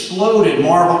really exploded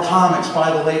Marvel Comics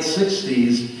by the late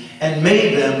 60s and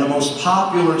made them the most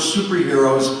popular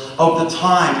superheroes of the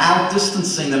time,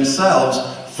 outdistancing themselves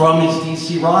from his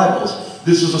DC rivals.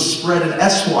 This is a spread in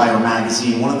Esquire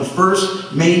magazine, one of the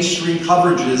first mainstream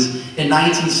coverages in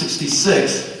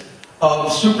 1966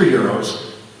 of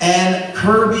superheroes. And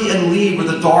Kirby and Lee were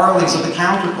the darlings of the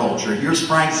counterculture. Here's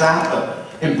Frank Zappa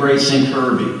embracing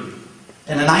Kirby.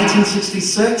 And in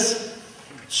 1966,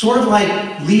 sort of like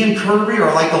Lee and Kirby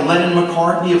are like the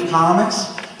Lennon-McCartney of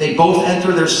comics. They both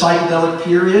enter their psychedelic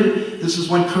period. This is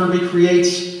when Kirby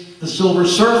creates the Silver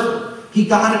Surfer. He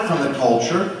got it from the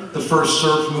culture, the first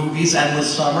surf movies,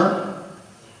 Endless Summer.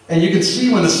 And you can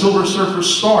see when the Silver Surfer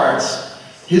starts,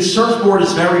 his surfboard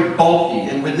is very bulky,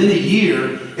 and within a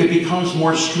year, it becomes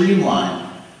more streamlined.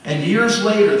 And years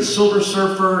later, the Silver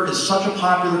Surfer is such a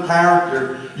popular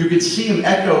character, you could see him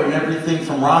echoed in everything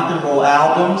from rock and roll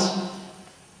albums.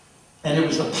 And it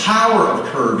was the power of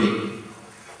Kirby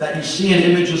that you see in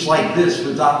images like this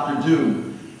with Dr.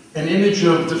 Doom. An image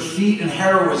of defeat and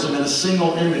heroism in a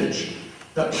single image.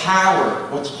 The power,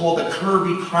 what's called the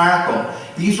Kirby crackle.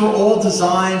 These were all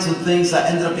designs and things that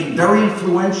ended up being very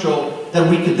influential that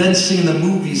we could then see in the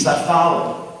movies that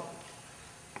followed.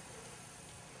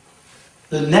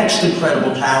 The next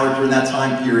incredible character in that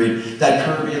time period that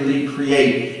Kirby and Lee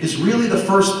create is really the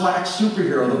first black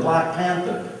superhero, the Black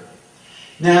Panther.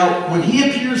 Now, when he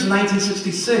appears in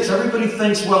 1966, everybody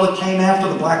thinks, well, it came after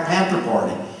the Black Panther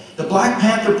Party. The Black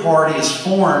Panther Party is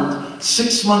formed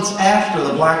 6 months after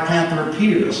the Black Panther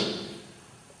appears.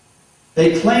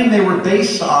 They claim they were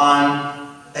based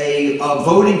on a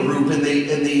voting group in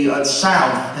the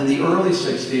South in the early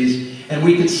 60s, and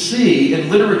we could see in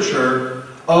literature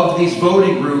of these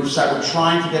voting groups that were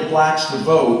trying to get blacks to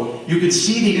vote, you could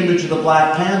see the image of the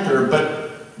Black Panther,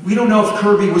 but we don't know if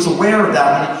Kirby was aware of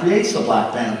that when he creates the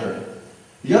Black Panther.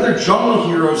 The other jungle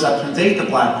heroes that predate the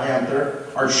Black Panther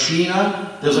are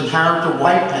Sheena, there's a character,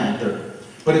 White Panther.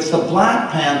 But it's the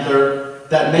Black Panther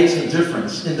that makes the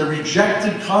difference. In the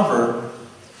rejected cover,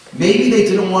 maybe they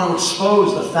didn't want to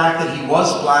expose the fact that he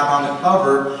was black on the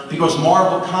cover because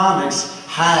Marvel Comics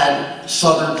had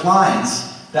Southern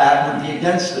clients that would be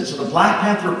against it. So the Black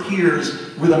Panther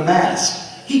appears with a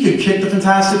mask. He could kick the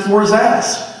Fantastic Four's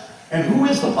ass. And who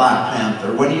is the Black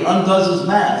Panther? When he undoes his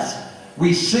mask,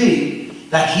 we see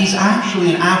that he's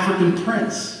actually an African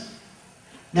prince.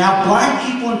 Now,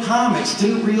 black people in comics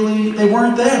they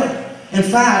weren't there. In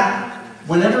fact,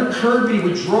 whenever Kirby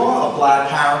would draw a black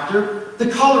character, the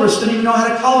colorists didn't even know how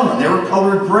to color him. They were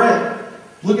colored gray.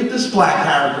 Look at this black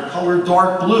character, colored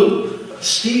dark blue.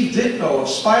 Steve Ditko of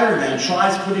Spider-Man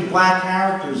tries putting black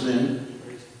characters in,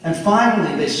 and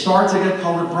finally they start to get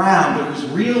colored brown, but it was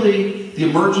really the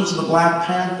emergence of the Black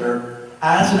Panther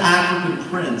as an African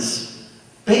prince,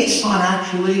 based on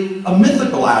actually a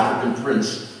mythical African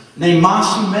prince named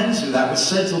Masu Menzu that was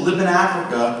said to live in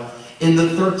Africa in the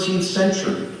 13th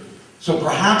century. So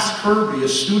perhaps Kirby, a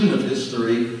student of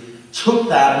history, took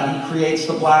that when he creates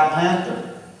the Black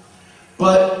Panther.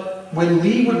 But when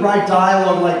Lee would write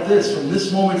dialogue like this, from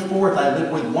this moment forth I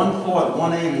live with one thought,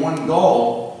 one aim, one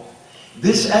goal,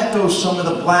 this echoes some of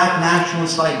the black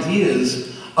nationalist ideas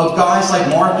of guys like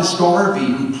Marcus Garvey,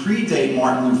 who predate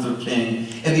Martin Luther King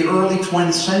in the early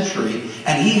 20th century,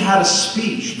 and he had a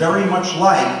speech very much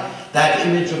like that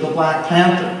image of the Black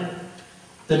Panther.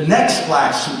 The next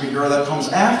black superhero that comes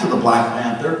after the Black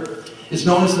Panther is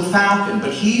known as the Falcon,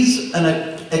 but he's an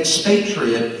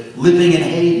expatriate living in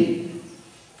Haiti.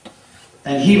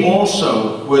 And he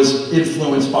also was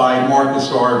influenced by Marcus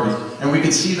Garvey, and we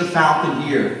can see the Falcon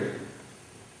here.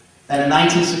 And in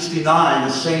 1969,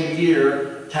 the same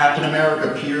year, Captain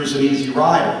America appears in Easy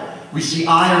Rider. We see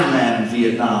Iron Man in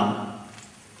Vietnam.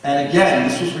 And again,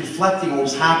 this was reflecting what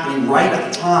was happening right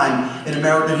at the time in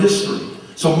American history.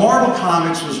 So Marvel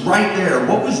Comics was right there.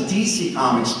 What was DC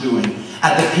Comics doing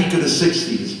at the peak of the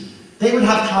 60s? They would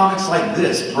have comics like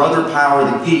this, Brother Power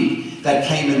the Geek, that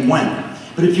came and went.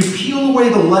 But if you peel away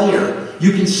the layer,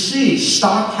 you can see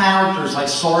stock characters like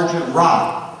Sergeant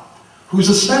Rock, who's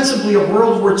ostensibly a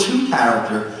World War II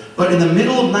character, but in the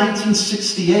middle of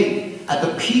 1968, at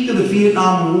the peak of the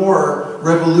Vietnam War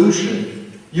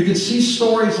revolution, you can see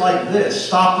stories like this,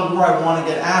 Stop the War, I Want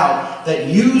to Get Out, that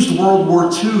used World War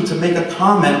II to make a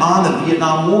comment on the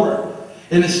Vietnam War.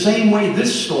 In the same way,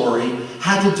 this story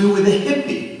had to do with a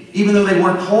hippie, even though they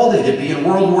weren't called a hippie, in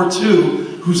World War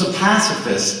II, who's a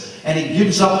pacifist, and he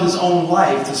gives up his own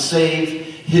life to save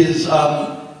his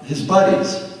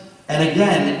buddies. And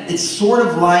again, it's sort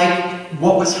of like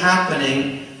what was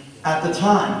happening at the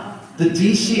time. The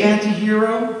DC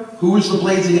anti-hero, who was the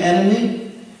blazing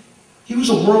enemy? He was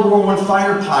a World War I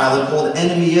fighter pilot called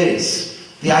Enemy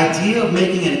Ace. The idea of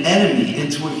making an enemy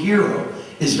into a hero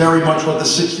is very much what the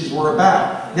 60s were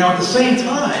about. Now, at the same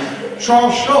time,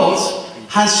 Charles Schulz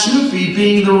has Snoopy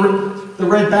being the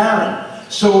Red Baron.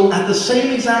 So at the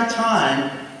same exact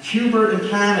time, Hubert and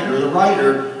Kanigher, the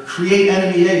writer, create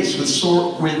Enemy Ace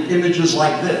with images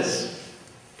like this.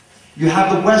 You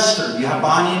have the Western, you have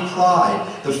Bonnie and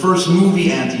Clyde, the first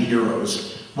movie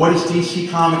anti-heroes. What does DC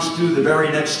Comics do the very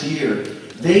next year?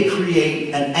 They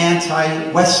create an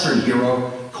anti-Western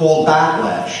hero called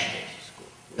Backlash.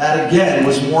 That again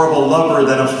was more of a lover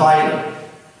than a fighter.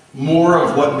 More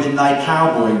of what Midnight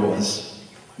Cowboy was.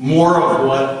 More of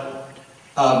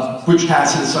what Butch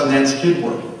Cassidy and Sundance Kid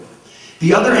were.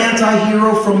 The other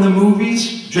anti-hero from the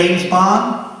movies, James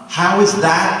Bond, how is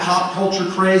that pop culture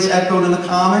craze echoed in the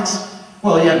comics?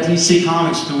 Well, you have DC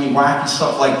Comics doing wacky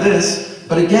stuff like this,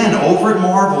 but again, over at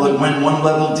Marvel, it went one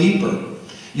level deeper.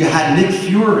 You had Nick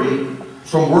Fury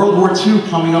from World War II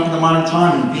coming up in the modern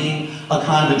time and being a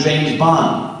kind of a James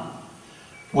Bond.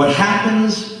 What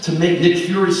happens to make Nick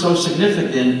Fury so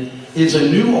significant is a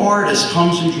new artist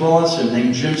comes and draws him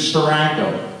named Jim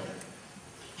Steranko.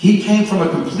 He came from a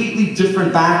completely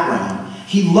different background.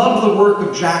 He loved the work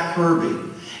of Jack Kirby.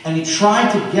 And he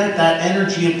tried to get that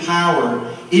energy and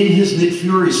power in his Nick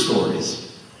Fury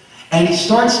stories. And he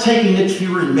starts taking Nick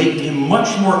Fury and making him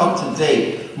much more up to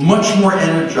date, much more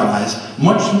energized,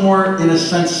 much more, in a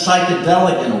sense,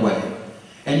 psychedelic in a way.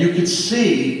 And you could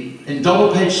see in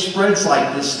double-page spreads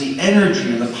like this, the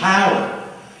energy and the power.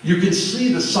 You could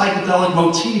see the psychedelic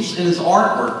motifs in his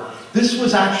artwork. This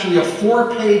was actually a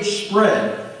 4-page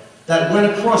spread that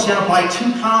went across. You had to buy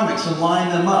 2 comics and line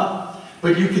them up.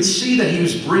 But you could see that he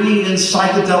was bringing in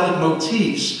psychedelic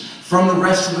motifs from the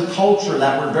rest of the culture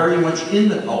that were very much in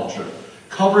the culture.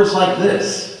 Covers like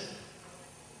this.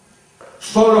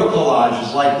 Photo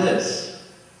collages like this.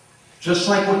 Just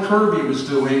like what Kirby was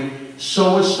doing,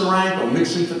 so was Steranko,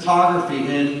 mixing photography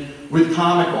in with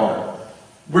comic art.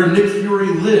 Where Nick Fury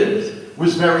lived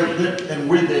was very hip and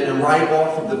with it and right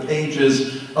off of the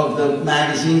pages of the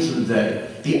magazines of the day.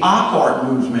 The op art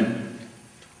movement,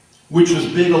 which was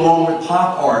big along with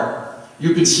pop art,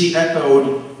 you can see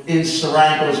echoed in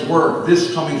Steranko's work.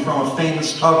 This coming from a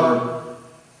famous cover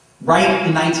right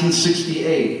in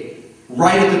 1968,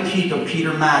 right at the peak of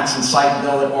Peter Max and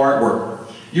psychedelic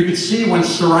artwork. You could see when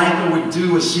Steranko would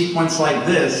do a sequence like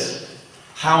this,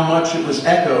 how much it was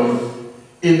echoed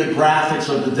in the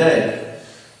graphics of the day.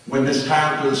 When this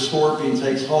character, the Scorpion,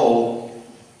 takes hold.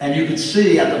 And you could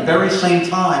see at the very same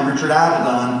time, Richard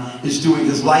Avedon is doing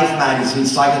his Life magazine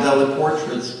psychedelic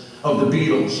portraits of the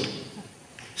Beatles.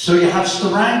 So you have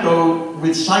Steranko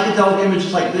with psychedelic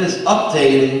images like this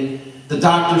updating the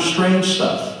Doctor Strange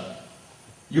stuff.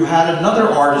 You had another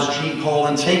artist, Gene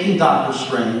Colan, taking Doctor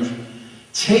Strange,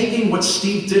 taking what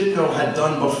Steve Ditko had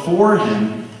done before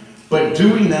him, but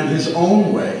doing them his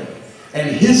own way.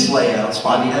 And his layouts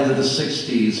by the end of the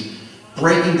 60s,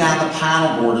 breaking down the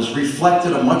panel borders,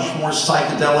 reflected a much more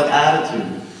psychedelic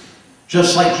attitude,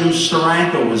 just like Jim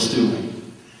Steranko was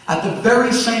doing. At the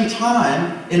very same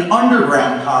time, in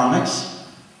underground comics,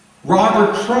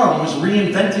 Robert Crumb was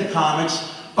reinventing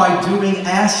comics by doing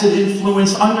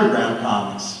acid-influenced underground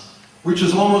comics, which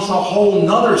is almost a whole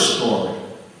nother story.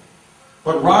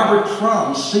 But Robert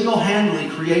Crumb single-handedly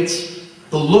creates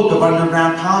the look of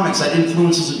underground comics that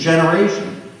influences a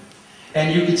generation.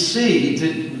 And you could see, he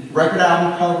did record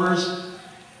album covers,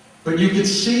 but you could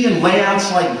see in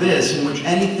layouts like this, in which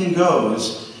anything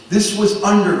goes, this was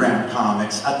underground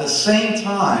comics. At the same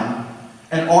time,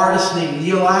 an artist named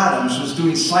Neil Adams was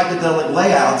doing psychedelic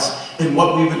layouts in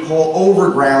what we would call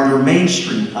overground or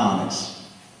mainstream comics.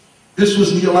 This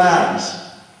was Neil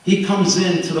Adams. He comes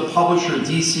into the publisher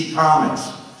DC Comics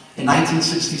in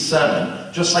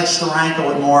 1967, just like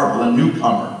Steranko at Marvel, a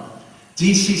newcomer.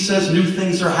 DC says new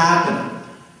things are happening.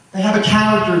 They have a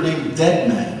character named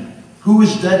Deadman. Who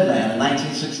is Deadman in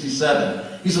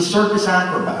 1967? He's a circus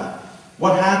acrobat.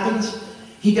 What happens?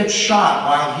 He gets shot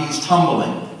while he's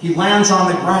tumbling. He lands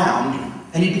on the ground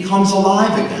and he becomes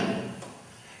alive again.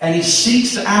 And he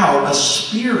seeks out a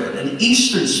spirit, an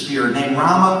Eastern spirit named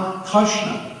Rama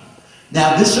Krishna.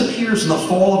 Now this appears in the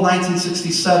fall of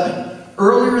 1967.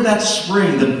 Earlier that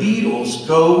spring, the Beatles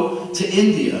go to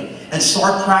India and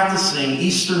start practicing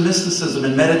Eastern mysticism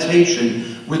and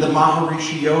meditation with the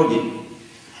Maharishi Yogi.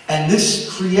 And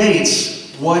this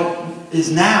creates what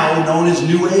is now known as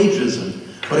New Ageism,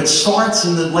 but it starts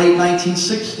in the late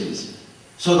 1960s.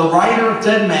 So the writer of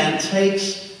Deadman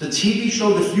takes the TV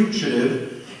show The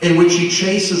Fugitive in which he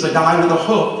chases a guy with a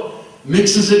hook,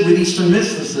 mixes it with Eastern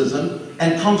mysticism,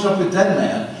 and comes up with Dead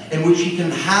Man, in which he can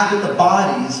inhabit the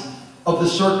bodies of the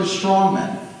circus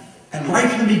strongmen. And right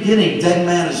from the beginning, Dead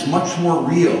Man is much more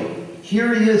real.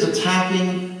 Here he is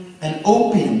attacking an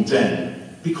opium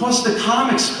den. Because the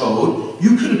comics code,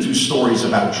 you couldn't do stories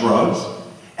about drugs.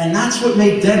 And that's what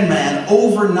made Dead Man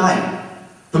overnight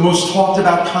the most talked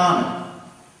about comic.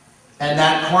 And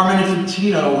that Carmen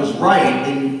Infantino was right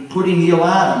in putting Neal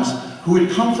Adams, who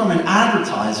had come from an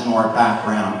advertising art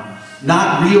background,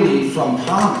 not really from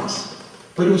comics,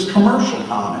 but it was commercial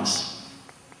comics.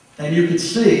 And you could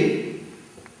see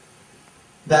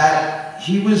that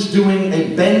he was doing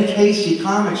a Ben Casey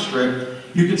comic strip.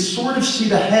 You could sort of see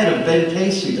the head of Ben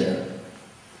Casey there.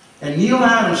 And Neal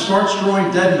Adams starts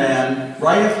drawing Dead Man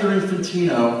right after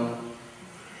Infantino,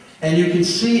 and you can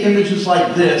see images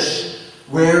like this,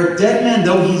 where Dead Man,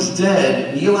 though he's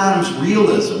dead, Neal Adams'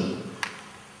 realism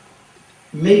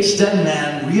makes Dead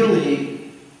Man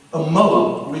really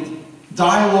emote with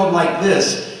dialogue like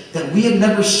this that we had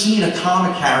never seen a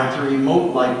comic character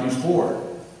emote like before.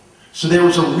 So there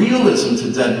was a realism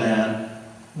to Dead Man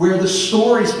where the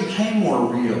stories became more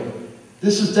real.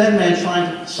 This is Dead Man trying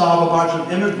to solve a bunch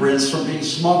of immigrants from being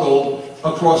smuggled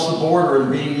across the border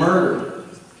and being murdered.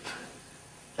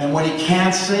 And when he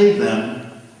can't save them,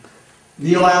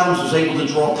 Neal Adams was able to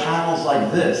draw panels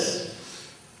like this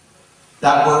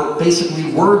that were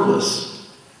basically wordless.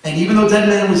 And even though Dead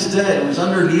Man was dead, it was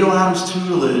under Neal Adams'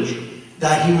 tutelage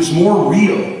that he was more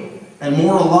real and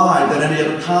more alive than any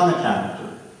other comic character.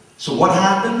 So what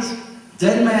happens?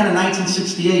 Dead Man in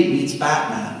 1968 meets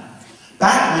Batman.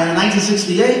 Batman in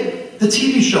 1968, the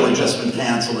TV show had just been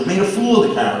canceled. It made a fool of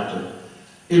the character.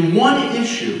 In one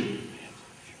issue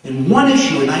in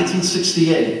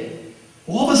 1968,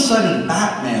 all of a sudden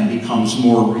Batman becomes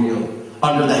more real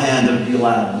under the hand of Neal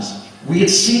Adams. We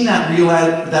had seen that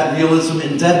realism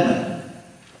in Dead Man.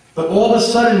 But all of a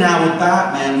sudden now with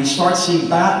Batman, we start seeing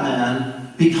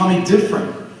Batman becoming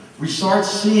different. We start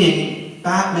seeing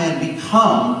Batman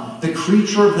become the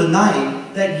creature of the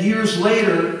night that years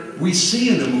later we see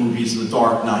in the movies The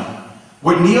Dark Knight.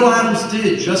 What Neal Adams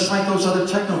did, just like those other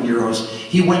techno heroes,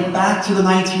 he went back to the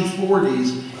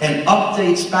 1940s and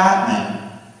updates Batman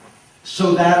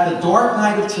so that the Dark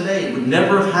Knight of today would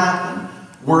never have happened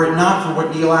were it not for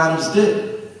what Neal Adams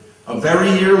did. A very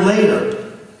year later,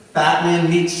 Batman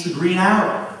meets the Green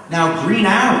Arrow. Now, Green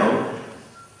Arrow,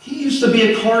 he used to be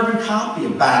a carbon copy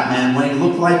of Batman when he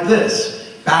looked like this.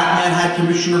 Batman had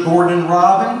Commissioner Gordon and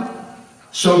Robin,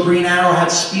 so Green Arrow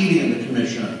had Speedy and the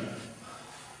Commissioner.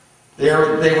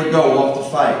 They would go off to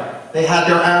fight. They had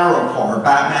their Arrow car.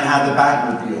 Batman had the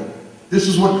Batmobile. This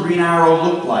is what Green Arrow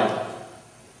looked like.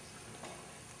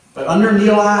 But under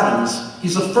Neal Adams,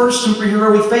 he's the first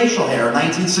superhero with facial hair in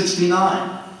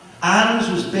 1969. Adams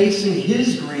was basing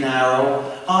his Green Arrow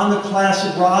on the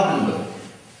classic Robin Hood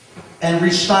and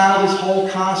restyled his whole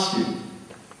costume.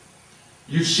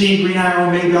 You've seen Green Arrow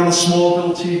maybe on the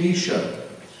Smallville TV show.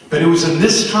 But it was in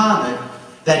this comic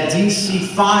that DC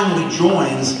finally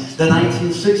joins the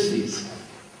 1960s.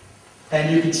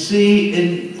 And you can see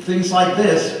in things like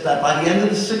this that by the end of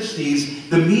the 60s,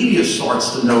 the media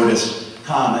starts to notice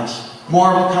comics.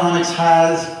 Marvel Comics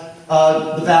has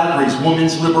the Valkyries,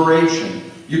 Women's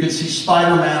Liberation. You can see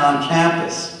Spider-Man on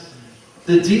campus.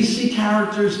 The DC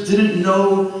characters didn't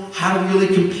know how to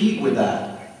really compete with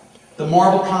that. The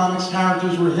Marvel Comics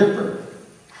characters were hipper.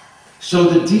 So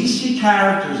the DC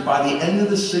characters, by the end of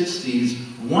the 60s,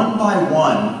 one by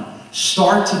one,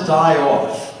 start to die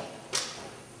off.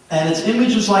 And it's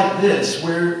images like this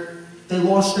where they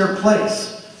lost their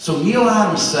place. So Neal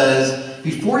Adams says,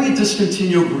 before you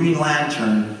discontinue Green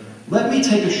Lantern, let me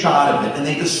take a shot of it. And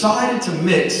they decided to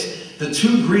mix the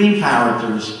two green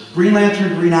characters, Green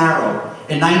Lantern and Green Arrow,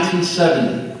 in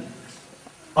 1970,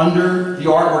 under the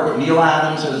artwork of Neal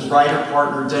Adams and his writer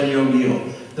partner, Denny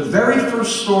O'Neil. The very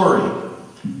first story,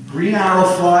 Green Arrow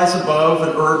flies above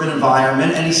an urban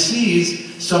environment and he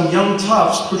sees some young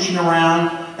toughs pushing around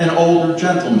an older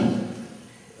gentleman.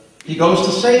 He goes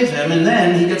to save him and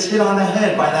then he gets hit on the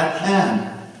head by that can.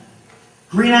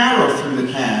 Green Arrow threw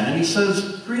the can and he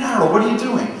says, Green Arrow, what are you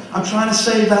doing? I'm trying to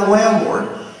save that landlord.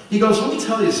 He goes, let me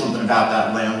tell you something about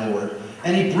that landlord.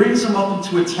 And he brings him up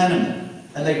into a tenement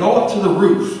and they go up to the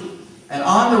roof. And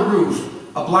on the roof,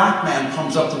 a black man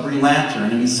comes up to Green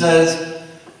Lantern and he says,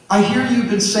 I hear you've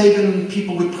been saving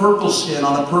people with purple skin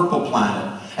on the purple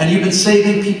planet, and you've been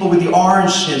saving people with the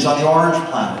orange skins on the orange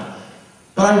planet.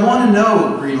 But I want to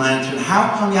know, Green Lantern,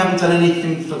 how come you haven't done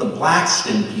anything for the black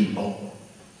skinned people?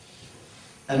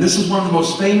 And this is one of the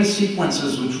most famous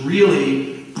sequences which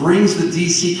really brings the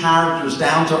DC characters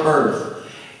down to earth.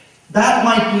 That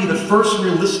might be the first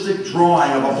realistic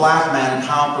drawing of a black man in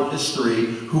comic book history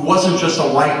who wasn't just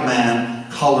a white man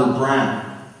colored brown.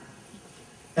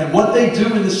 And what they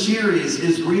do in the series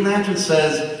is Green Lantern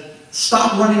says,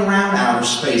 stop running around outer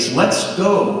space. Let's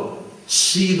go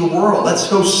see the world. Let's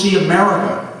go see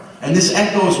America. And this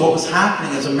echoes what was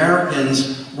happening as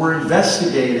Americans were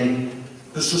investigating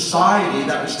the society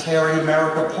that was tearing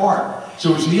America apart.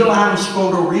 So it was Neil Adams'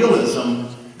 photorealism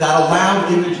that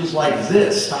allowed images like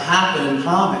this to happen in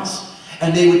comics.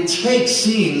 And they would take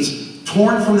scenes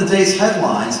torn from the day's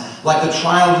headlines, like the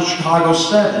trial of the Chicago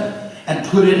 7, and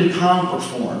put it in comic book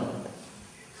form.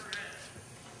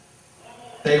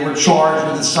 They were charged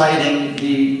with inciting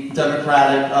the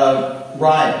Democratic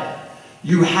riot.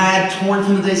 You had, torn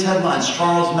from the day's headlines,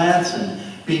 Charles Manson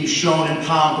being shown in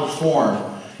comic book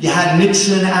form. You had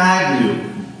Nixon Agnew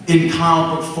in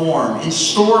comic book form, in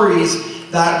stories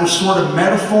that were sort of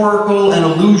metaphorical and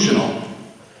illusional.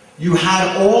 You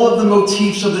had all of the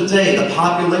motifs of the day, the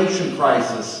population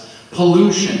crisis,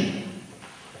 pollution.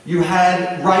 You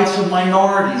had rights of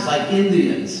minorities like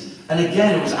Indians. And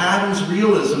again, it was Adams'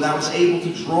 realism that was able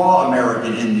to draw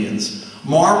American Indians.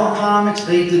 Marvel Comics,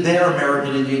 they did their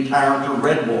American Indian character,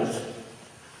 Red Wolf.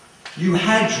 You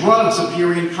had drugs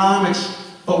appearing in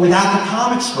comics, but without the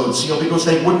Comics Code seal because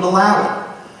they wouldn't allow it.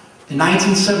 In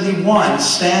 1971,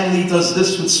 Stan Lee does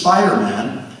this with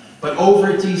Spider-Man, but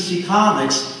over at DC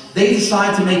Comics, they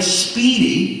decide to make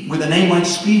Speedy, with a name like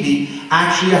Speedy,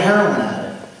 actually a heroin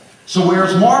addict. So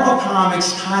whereas Marvel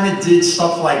Comics kind of did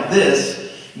stuff like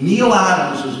this, Neil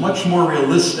Adams was much more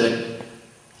realistic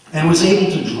and was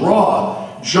able to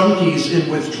draw junkies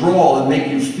in withdrawal and make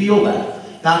you feel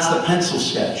that. That's the pencil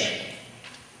sketch.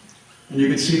 And you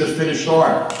can see the finished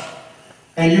art.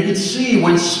 And you can see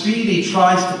when Speedy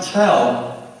tries to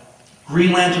tell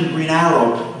Green Lantern, Green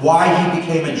Arrow why he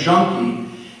became a junkie,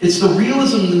 it's the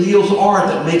realism in Neil's art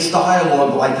that makes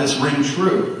dialogue like this ring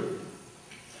true.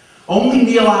 Only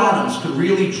Neil Adams could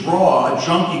really draw a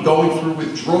junkie going through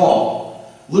withdrawal.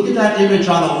 Look at that image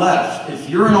on the left. If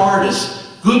you're an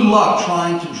artist, good luck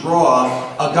trying to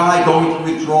draw a guy going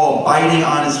through withdrawal, biting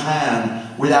on his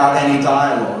hand without any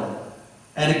dialogue.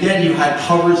 And again, you had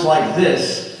covers like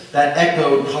this that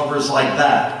echoed covers like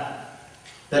that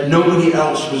nobody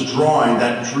else was drawing,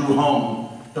 that drew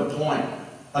home the point.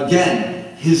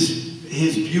 Again, his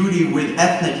beauty with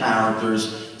ethnic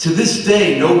characters. To this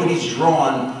day, nobody's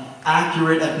drawn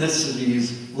accurate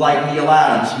ethnicities like Neil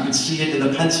Adams. You can see it in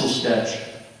the pencil sketch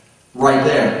right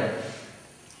there.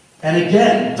 And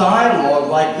again, dialogue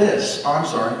like this,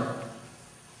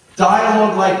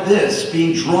 dialogue like this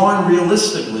being drawn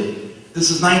realistically.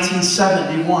 This is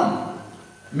 1971.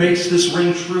 Makes this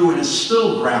ring true and is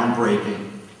still groundbreaking.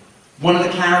 One of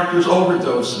the characters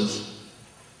overdoses.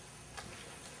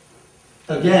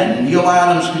 Again, Neil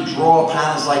Adams could draw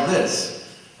panels like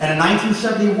this. And in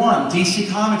 1971, DC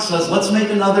Comics says, let's make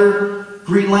another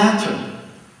Green Lantern.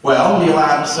 Well, Neil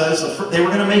Adams says they were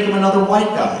going to make him another white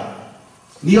guy.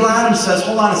 Neil Adams says,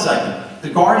 hold on a second. The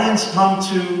Guardians come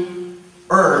to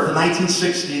Earth in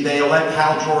 1960. They elect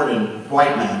Hal Jordan,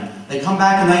 white man. They come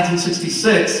back in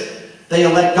 1966. They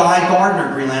elect Guy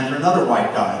Gardner, Green Lantern, another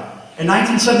white guy. In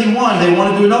 1971, they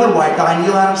want to do another white guy.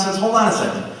 Neil Adams says, hold on a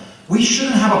second. We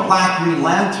shouldn't have a black Green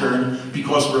Lantern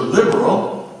because we're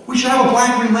liberal. We should have a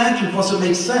black Green Lantern because it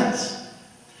makes sense.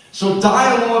 So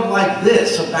dialogue like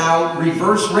this about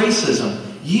reverse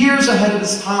racism, years ahead of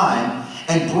its time,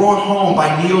 and brought home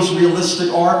by Neil's realistic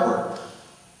artwork.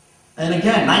 And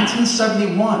again,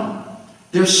 1971,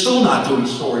 they're still not doing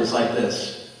stories like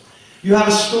this. You have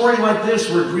a story like this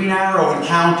where Green Arrow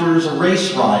encounters a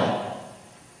race riot.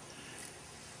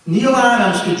 Neil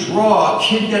Adams could draw a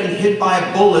kid getting hit by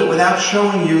a bullet without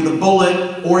showing you the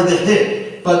bullet or the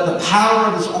hit. But the power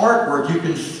of his artwork, you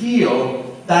can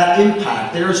feel that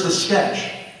impact. There's the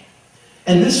sketch.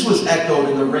 And this was echoed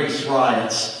in the race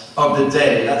riots of the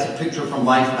day. That's a picture from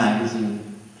Life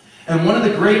magazine. And one of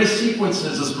the greatest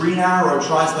sequences is Green Arrow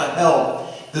tries to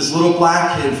help this little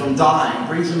black kid from dying,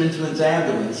 brings him into his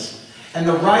ambulance. And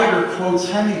the writer quotes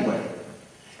Hemingway.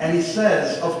 And he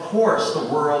says, of course the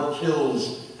world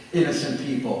kills innocent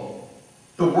people.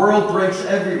 The world breaks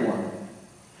everyone.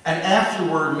 And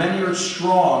afterward, many are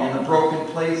strong in the broken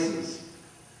places.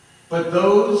 But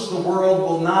those the world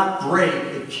will not break,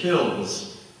 it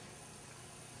kills.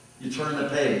 You turn the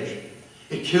page.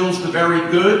 It kills the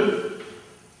very good,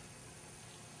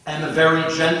 and the very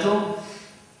gentle,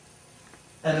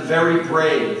 and the very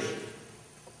brave.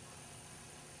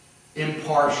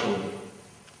 Impartially.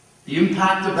 The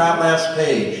impact of that last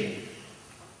page.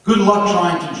 Good luck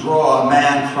trying to draw a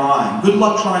man crying. Good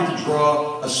luck trying to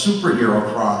draw a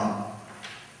superhero crying.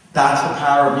 That's the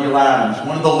power of Neil Adams.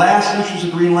 One of the last issues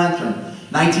of Green Lantern,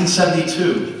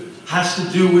 1972, has to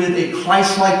do with a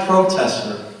Christ-like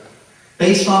protester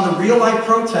based on the real-life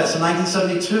protests in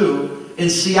 1972 in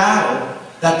Seattle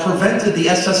that prevented the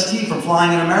SST from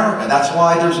flying in America. That's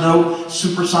why there's no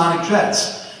supersonic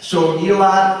jets. So Neil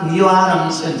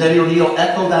Adams and Denny O'Neil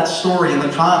echo that story in the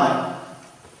comic.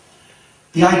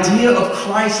 The idea of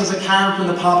Christ as a character in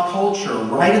the pop culture,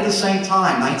 right at the same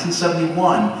time,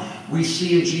 1971, we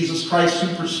see in Jesus Christ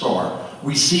Superstar,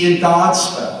 we see in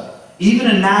Godspell.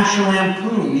 Even in National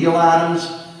Lampoon, Neil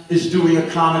Adams is doing a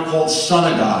comic called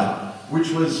Son of God,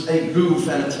 which was a goof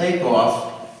and a takeoff.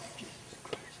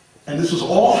 And this was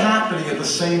all happening at the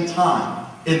same time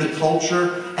in the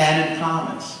culture and in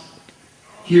comics.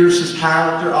 Here's his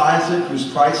character, Isaac,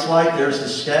 who's Christ-like. There's the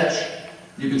sketch.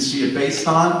 You can see it based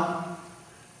on.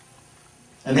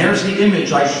 And there's the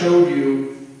image I showed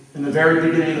you in the very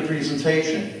beginning of the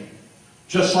presentation.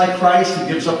 Just like Christ, he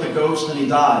gives up the ghost and he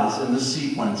dies in this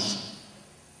sequence.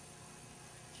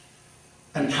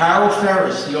 And Carol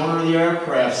Ferris, the owner of the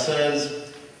aircraft,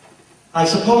 says, I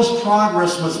suppose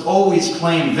progress must always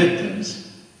claim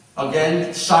victims.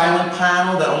 Again, silent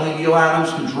panel that only Neil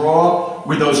Adams can draw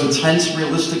with those intense,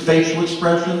 realistic facial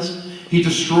expressions. He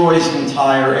destroys the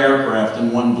entire aircraft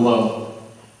in one blow.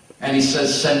 And he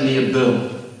says, send me a bill.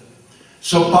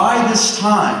 So by this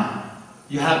time,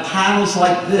 you have panels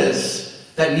like this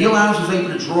that Neil Adams was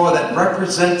able to draw that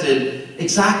represented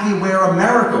exactly where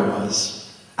America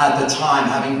was at the time,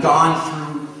 having gone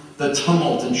through the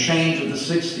tumult and change of the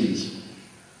 60s.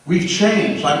 We've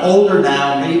changed. I'm older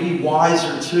now, maybe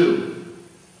wiser too.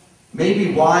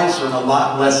 Maybe wiser and a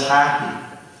lot less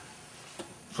happy.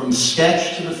 From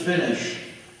sketch to the finish,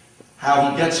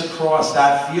 how he gets across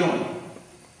that feeling.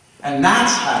 And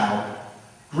that's how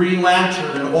Green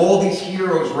Lantern and all these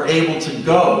heroes were able to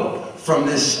go from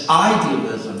this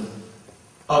idealism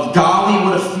of golly,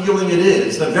 what a feeling it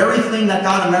is. The very thing that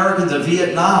got Americans to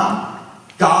Vietnam,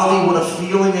 golly, what a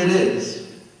feeling it is.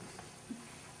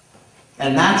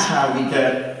 And that's how we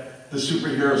get the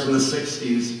superheroes in the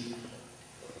 60s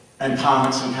and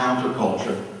comics and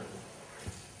counterculture.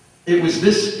 It was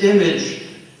this image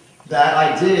that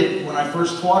I did when I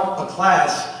first taught a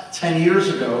class 10 years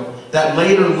ago that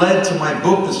later led to my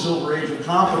book, The Silver Age of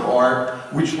Comic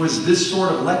Art, which was this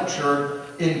sort of lecture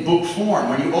in book form.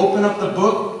 When you open up the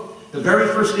book, the very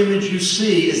first image you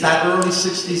see is that early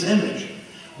 60s image.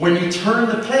 When you turn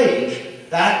the page,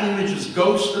 that image is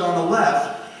ghosted on the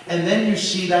left, and then you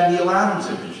see that Neil Adams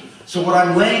image. So what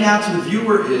I'm laying out to the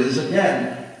viewer is,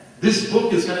 again, this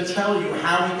book is going to tell you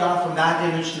how we got from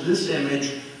that image to this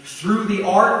image through the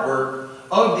artwork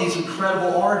of these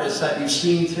incredible artists that you've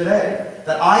seen today,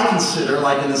 that I consider,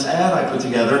 like in this ad I put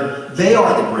together, they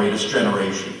are the greatest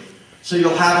generation. So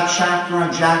you'll have a chapter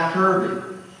on Jack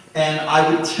Kirby, and I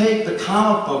would take the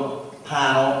comic book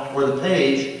panel, or the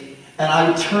page, and I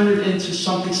would turn it into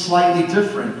something slightly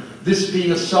different, this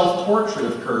being a self-portrait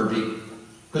of Kirby,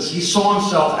 because he saw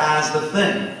himself as the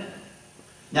Thing.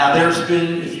 Now there's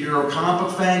been, if you're a comic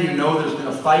book fan, you know there's been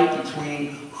a fight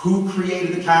between who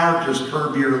created the characters,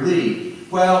 Kirby or Lee.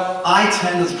 Well, I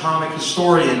tend as a comic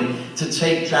historian to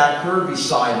take Jack Kirby's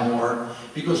side more,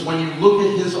 because when you look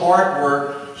at his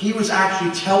artwork, he was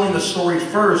actually telling the story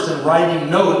first and writing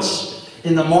notes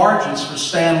in the margins for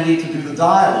Stan Lee to do the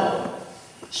dialogue.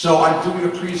 So I'm doing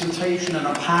a presentation and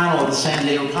a panel at the San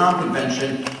Diego Comic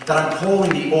Convention that I'm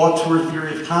calling the auteur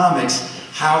theory of comics,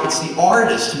 how it's the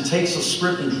artist who takes a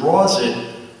script and draws it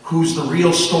who's the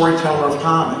real storyteller of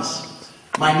comics.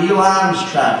 My Neil Adams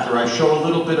chapter, I show a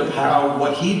little bit of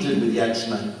what he did with the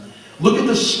X-Men. Look at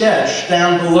the sketch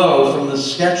down below, from the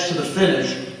sketch to the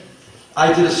finish.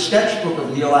 I did a sketchbook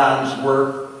of Neil Adams'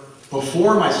 work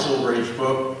before my Silver Age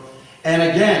book. And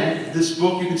again, this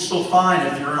book you can still find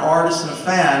if you're an artist and a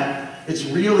fan. It's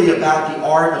really about the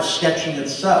art of sketching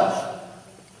itself.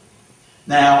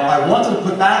 Now, I wanted to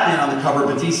put Batman on the cover,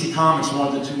 but DC Comics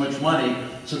wanted too much money.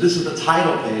 So this is the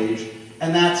title page,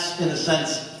 and that's, in a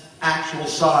sense, actual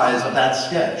size of that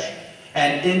sketch.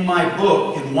 And in my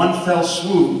book, in one fell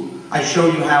swoop, I show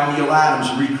you how Neil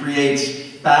Adams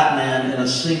recreates Batman in a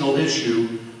single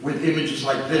issue with images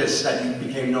like this that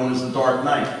became known as the Dark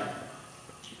Knight.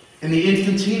 In the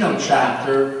Infantino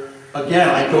chapter, again,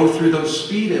 I go through those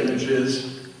speed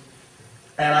images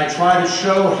and I try to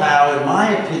show how, in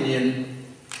my opinion,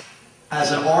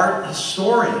 as an art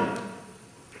historian,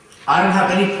 I don't have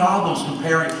any problems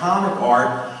comparing comic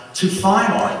art to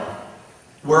fine art.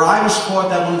 Where I was taught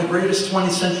that one of the greatest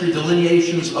 20th century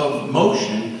delineations of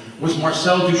motion was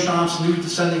Marcel Duchamp's Nude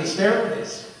Descending a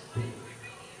Staircase.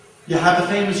 You have the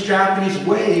famous Japanese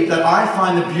wave that I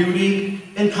find the beauty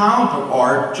in comic book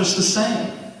art just the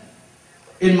same.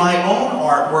 In my own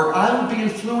artwork, I would be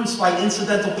influenced by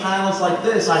incidental panels like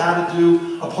this. I had to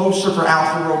do a poster for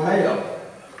Alfa Romeo.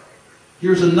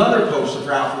 Here's another poster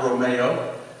for Alfa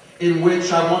Romeo, in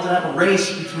which I wanted to have a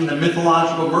race between the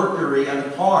mythological Mercury and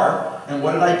the car. And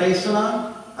what did I base it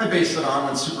on? I based it on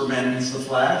when Superman meets the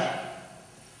Flash.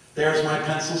 There's my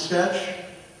pencil sketch,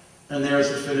 and there's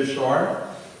the finished art.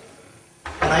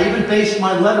 And I even based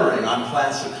my lettering on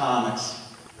classic comics.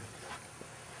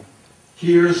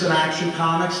 Here's an Action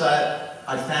Comics that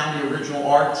I found the original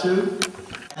art to,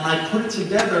 and I put it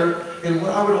together in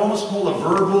what I would almost call a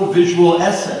verbal visual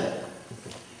essay.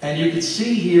 And you can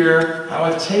see here how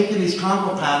I've taken these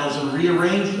comic book panels and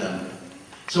rearranged them.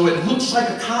 So it looks like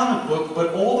a comic book,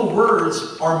 but all the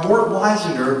words are Mort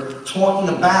Weisinger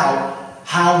talking about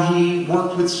how he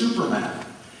worked with Superman.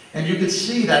 And you can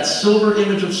see that silver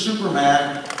image of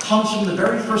Superman comes from the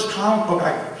very first comic book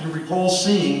I can recall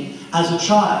seeing as a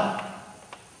child.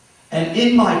 And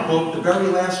in my book, the very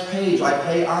last page, I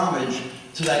pay homage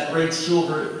to that great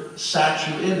silver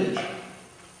statue image.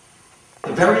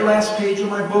 The very last page of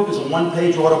my book is a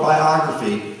one-page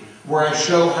autobiography where I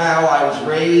show how I was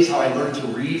raised, how I learned to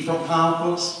read from comic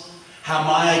books, how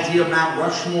my idea of Mount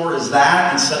Rushmore is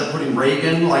that instead of putting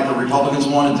Reagan, like the Republicans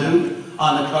want to do,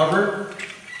 on the cover.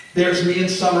 There's me in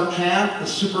summer camp. The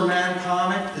Superman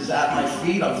comic is at my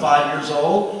feet. I'm 5 years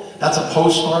old. That's a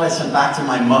postcard I sent back to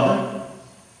my mother.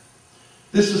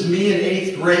 This is me in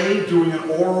 8th grade doing an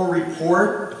oral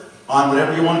report on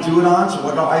whatever you want to do it on. So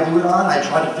what do I do it on? I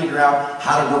try to figure out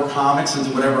how to work comics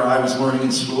into whatever I was learning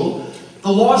in school.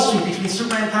 The lawsuit between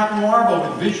Superman and Captain Marvel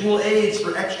with visual aids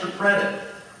for extra credit.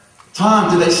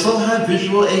 Tom, do they still have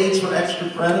visual aids for extra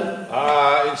credit?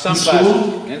 In some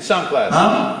classes. In some classes.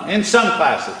 Huh? In some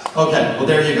classes. Okay, well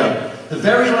there you go. The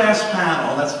very last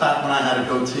panel, that's back when I had a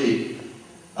goatee.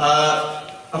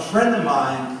 A friend of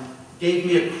mine gave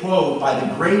me a quote by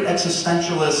the great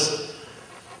existentialist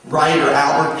writer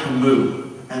Albert Camus.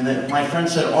 And then my friend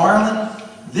said, Arlen,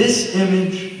 this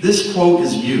image, this quote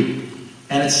is you.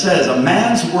 And it says, a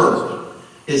man's work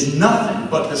is nothing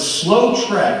but the slow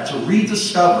trek to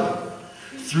rediscover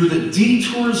through the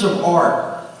detours of art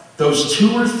those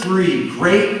 2 or 3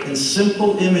 great and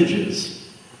simple images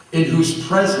in whose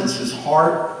presence his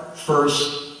heart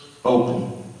first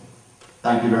opened.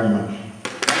 Thank you very much.